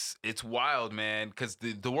it's wild, man, because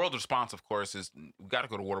the world response, of course, is we got to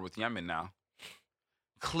go to war with Yemen now.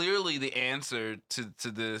 Clearly, the answer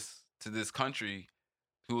to this country,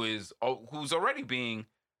 who's already being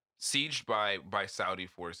sieged by Saudi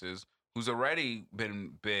forces, who's already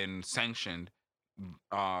been sanctioned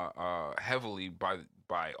heavily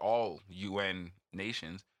by all UN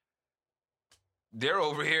nations. They're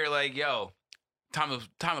over here like, yo, time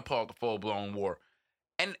to pull out the full blown war,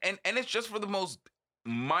 and it's just for the most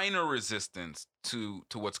minor resistance to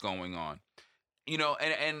what's going on. You know,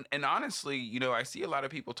 and honestly, you know, I see a lot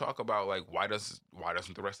of people talk about like why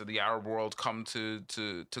doesn't the rest of the Arab world come to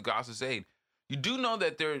Gaza's aid? You do know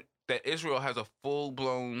that Israel has a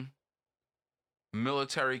full-blown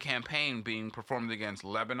military campaign being performed against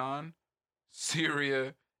Lebanon,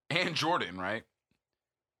 Syria, and Jordan, right?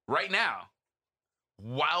 Right now,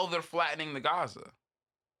 while they're flattening the Gaza.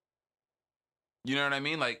 You know what I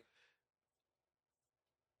mean? Like,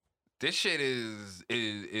 this shit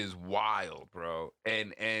is wild, bro.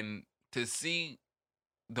 And to see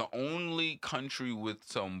the only country with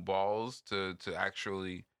some balls to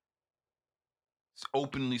actually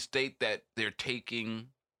openly state that they're taking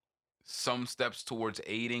some steps towards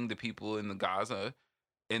aiding the people in the Gaza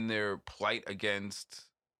in their plight against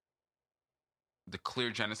the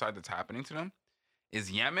clear genocide that's happening to them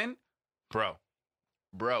is Yemen, bro.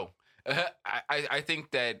 I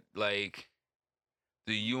think that like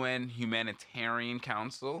the UN Humanitarian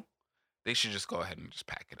Council, they should just go ahead and just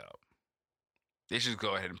pack it up. They should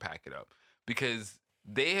go ahead and pack it up because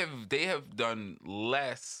they have done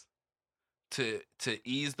less to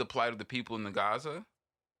ease the plight of the people in the Gaza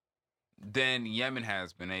than Yemen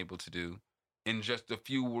has been able to do in just a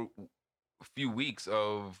few weeks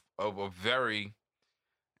of a very,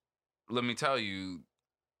 let me tell you,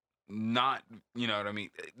 not, you know what I mean?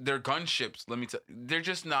 They're gunships, they're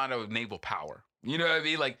just not a naval power. You know what I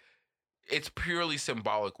mean? Like, it's purely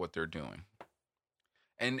symbolic what they're doing.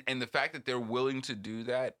 And the fact that they're willing to do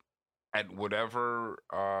that at whatever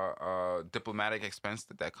diplomatic expense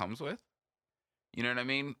that comes with, you know what I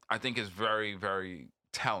mean? I think is very, very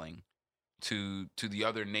telling to the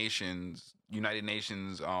other nations, United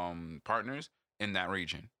Nations partners in that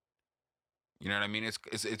region. You know what I mean?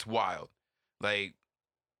 It's wild. Like,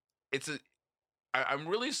 I'm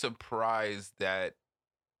really surprised that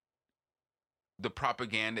the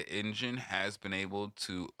propaganda engine has been able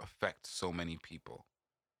to affect so many people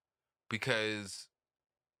because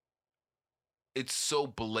it's so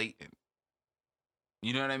blatant.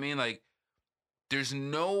 You know what I mean? Like, there's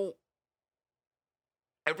no,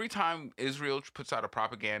 every time Israel puts out a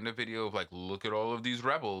propaganda video of like, look at all of these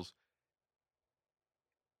rebels,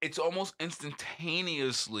 it's almost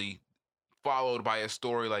instantaneously followed by a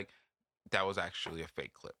story like, that was actually a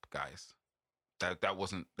fake clip, guys. That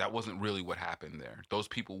wasn't really what happened there. Those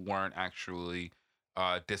people weren't actually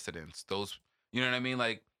dissidents. Those, you know what I mean?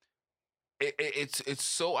 Like, it's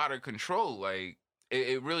so out of control. Like,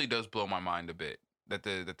 it really does blow my mind a bit that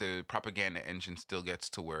the propaganda engine still gets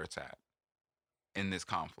to where it's at in this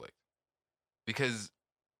conflict, because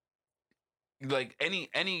like any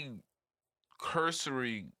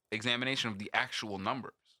cursory examination of the actual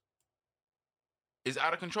numbers is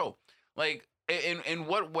out of control. Like, in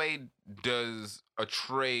what way does a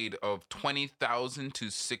trade of 20,000 to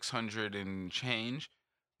 600 and change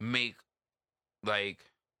make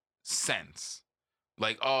like sense?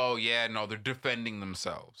 Like, oh yeah, no, they're defending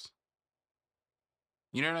themselves.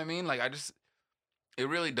 You know what I mean? Like, it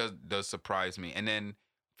really does surprise me. And then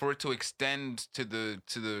for it to extend to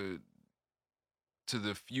the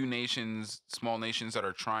few nations, small nations that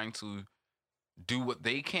are trying to do what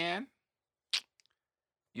they can,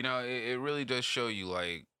 you know, it really does show you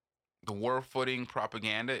like the war footing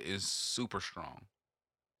propaganda is super strong.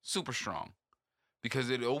 Super strong. because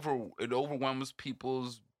it overwhelms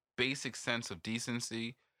people's basic sense of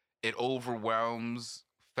decency. It overwhelms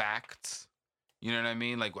facts. You know what I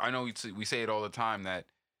mean? Like, I know we say it all the time that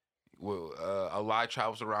a lie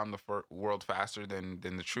travels around the world faster than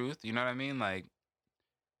the truth. You know what I mean? Like,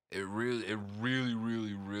 it really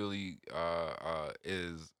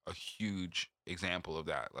is a huge example of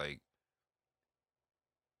that. Like,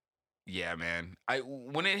 yeah, man.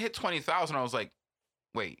 When it hit 20,000, I was like,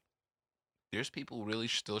 wait, there's people really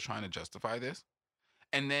still trying to justify this?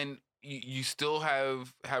 And then you still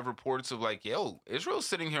have reports of like, yo, Israel's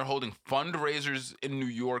sitting here holding fundraisers in New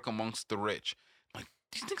York amongst the rich. Like,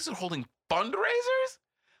 these niggas are holding fundraisers?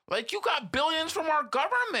 Like, you got billions from our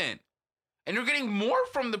government and you're getting more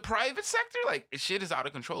from the private sector? Like, shit is out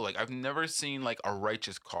of control. Like, I've never seen like a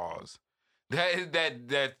righteous cause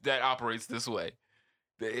that operates this way.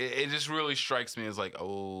 It just really strikes me as like,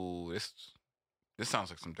 oh, this sounds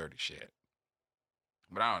like some dirty shit.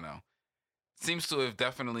 But I don't know. Seems to have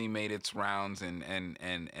definitely made its rounds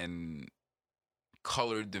and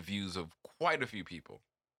colored the views of quite a few people.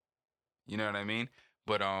 You know what I mean?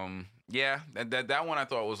 But yeah, that one I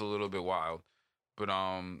thought was a little bit wild. But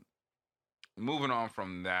moving on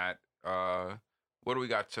from that, what do we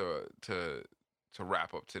got to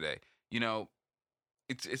wrap up today? You know,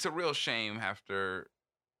 it's a real shame after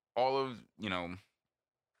all of, you know,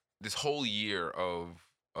 this whole year of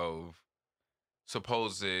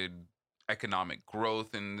supposed economic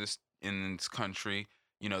growth in this country.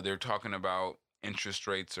 You know, they're talking about interest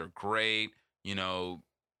rates are great, you know,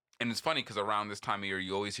 and it's funny because around this time of year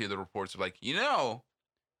you always hear the reports of like, you know,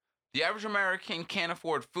 the average American can't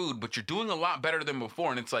afford food, but you're doing a lot better than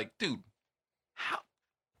before. And it's like, dude, how,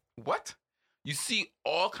 what? You see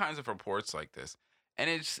all kinds of reports like this, and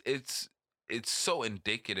it's so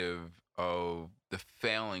indicative of the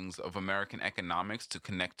failings of American economics to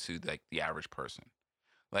connect to like the average person.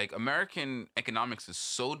 Like, American economics is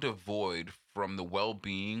so devoid from the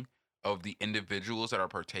well-being of the individuals that are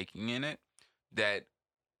partaking in it that,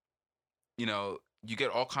 you know, you get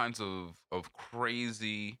all kinds of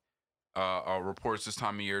crazy reports this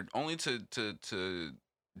time of year only to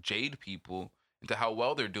jade people into how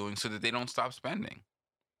well they're doing so that they don't stop spending,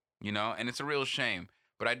 you know? And it's a real shame.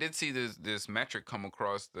 But I did see this metric come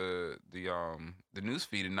across the news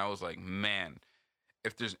feed, and I was like, man,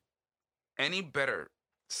 if there's any better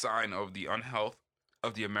sign of the unhealth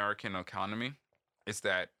of the American economy, it's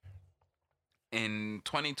that in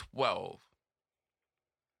 2012,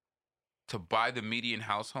 to buy the median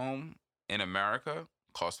house home in America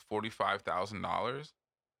cost $45,000,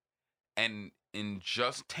 and in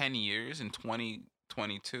just 10 years, in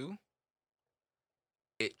 2022,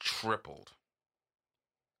 it tripled.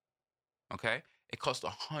 Okay, it cost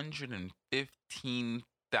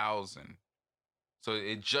 $115,000, so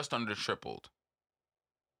it just under tripled.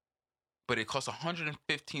 But it costs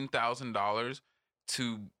 $115,000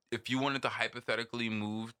 to, if you wanted to hypothetically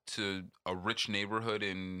move to a rich neighborhood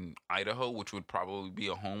in Idaho, which would probably be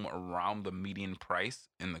a home around the median price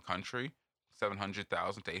in the country,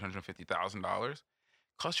 $700,000 to $850,000,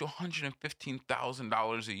 costs you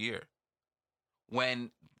 $115,000 a year.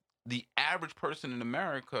 When the average person in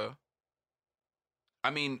America,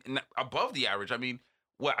 I mean, above the average, I mean,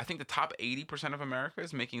 what, I think the top 80% of America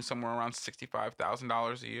is making somewhere around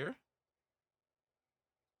 $65,000 a year.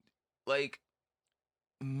 Like,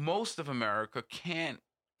 most of America can't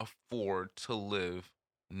afford to live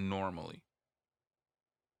normally.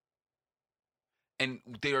 And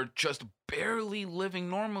they are just barely living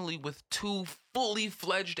normally with 2 fully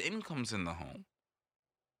fledged incomes in the home.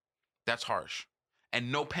 That's harsh.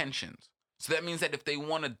 And no pensions. So that means that if they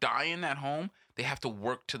want to die in that home, they have to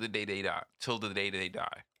work till the day they die.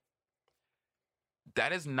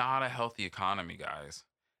 That is not a healthy economy, guys.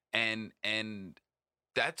 And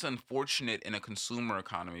that's unfortunate in a consumer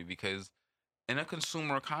economy, because in a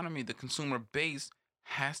consumer economy, the consumer base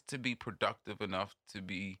has to be productive enough to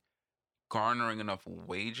be garnering enough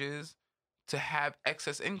wages to have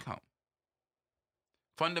excess income.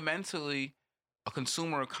 Fundamentally, a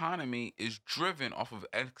consumer economy is driven off of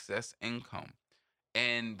excess income.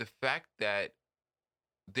 And the fact that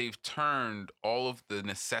they've turned all of the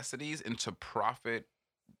necessities into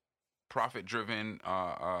profit-driven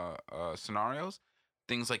scenarios,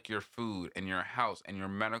 things like your food and your house and your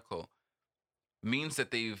medical, means that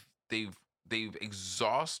they've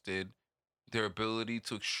exhausted their ability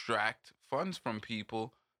to extract funds from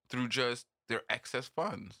people through just their excess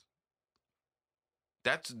funds.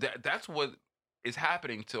 That's what is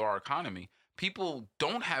happening to our economy. People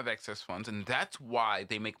don't have excess funds, and that's why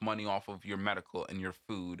they make money off of your medical and your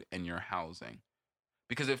food and your housing.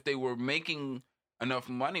 Because if they were making enough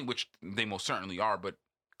money, which they most certainly are, but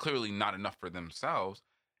clearly not enough for themselves,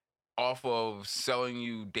 off of selling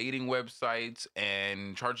you dating websites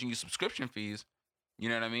and charging you subscription fees. You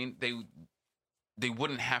know what I mean? They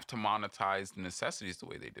wouldn't have to monetize the necessities the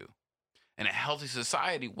way they do. And a healthy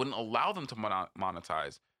society wouldn't allow them to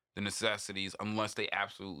monetize the necessities unless they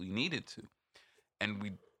absolutely needed to.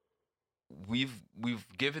 And we've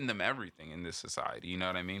given them everything in this society. You know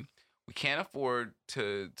what I mean? We can't afford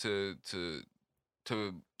to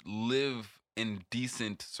live in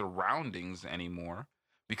decent surroundings anymore,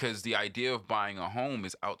 because the idea of buying a home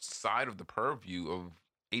is outside of the purview of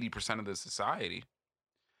 80% of the society.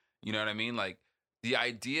 You know what I mean? Like, the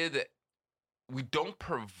idea that we don't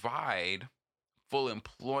provide full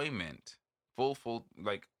employment,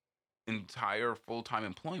 like entire full-time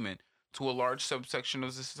employment to a large subsection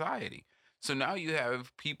of the society. So now you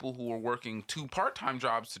have people who are working 2 part-time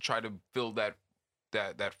jobs to try to fill that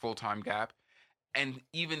full-time gap. And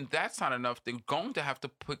even that's not enough. They're going to have to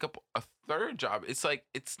pick up a 3rd job. It's like,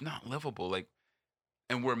 it's not livable. Like,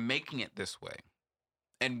 and we're making it this way.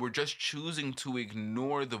 And we're just choosing to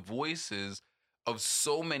ignore the voices of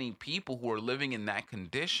so many people who are living in that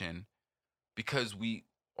condition, because we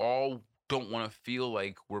all don't want to feel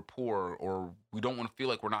like we're poor, or we don't want to feel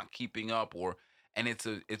like we're not keeping up, and it's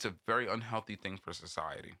a very unhealthy thing for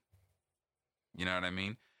society. You know what I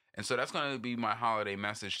mean? And so that's going to be my holiday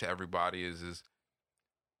message to everybody is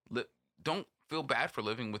don't feel bad for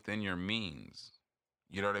living within your means.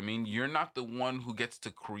 You know what I mean? You're not the one who gets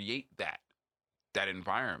to create that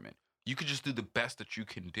environment. You could just do the best that you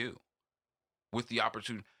can do with the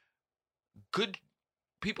opportunity. Good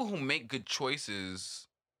people who make good choices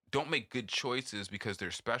don't make good choices because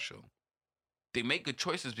they're special. They make good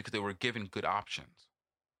choices because they were given good options.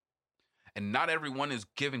 And not everyone is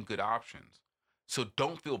given good options. So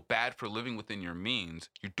don't feel bad for living within your means.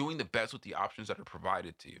 You're doing the best with the options that are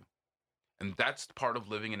provided to you. And that's part of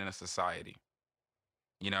living in a society.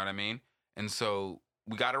 You know what I mean? And so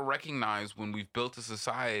we got to recognize when we've built a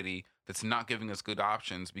society that's not giving us good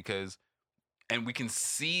options, and we can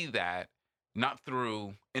see that not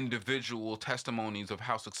through individual testimonies of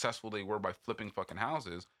how successful they were by flipping fucking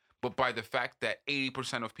houses, but by the fact that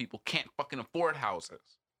 80% of people can't fucking afford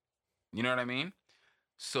houses. You know what I mean?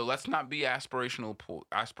 So let's not be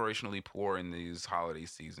aspirationally poor in these holiday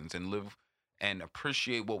seasons, and live and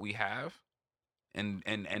appreciate what we have, and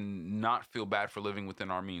not feel bad for living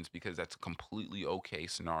within our means, because that's a completely okay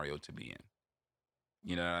scenario to be in.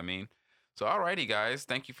 You know what I mean? So, alrighty, guys.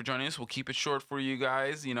 Thank you for joining us. We'll keep it short for you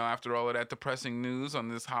guys, after all of that depressing news on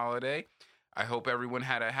this holiday. I hope everyone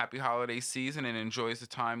had a happy holiday season and enjoys the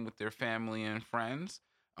time with their family and friends.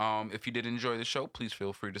 If you did enjoy the show, please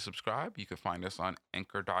feel free to subscribe. You can find us on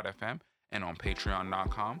Anchor.fm and on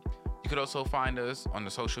Patreon.com. You could also find us on the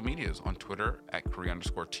social medias, on Twitter at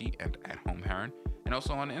Korea_T and at Home Heron, and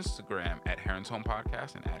also on Instagram at Heron's Home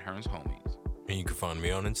Podcast and at Heron's Homies. And you can find me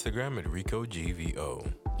on Instagram at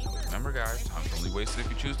RicoGVO. Remember, guys, time's only wasted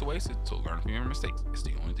if you choose to waste it, so learn from your mistakes. It's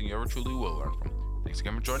the only thing you ever truly will learn from. Thanks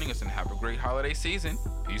again for joining us, and have a great holiday season.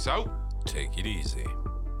 Peace out. Take it easy.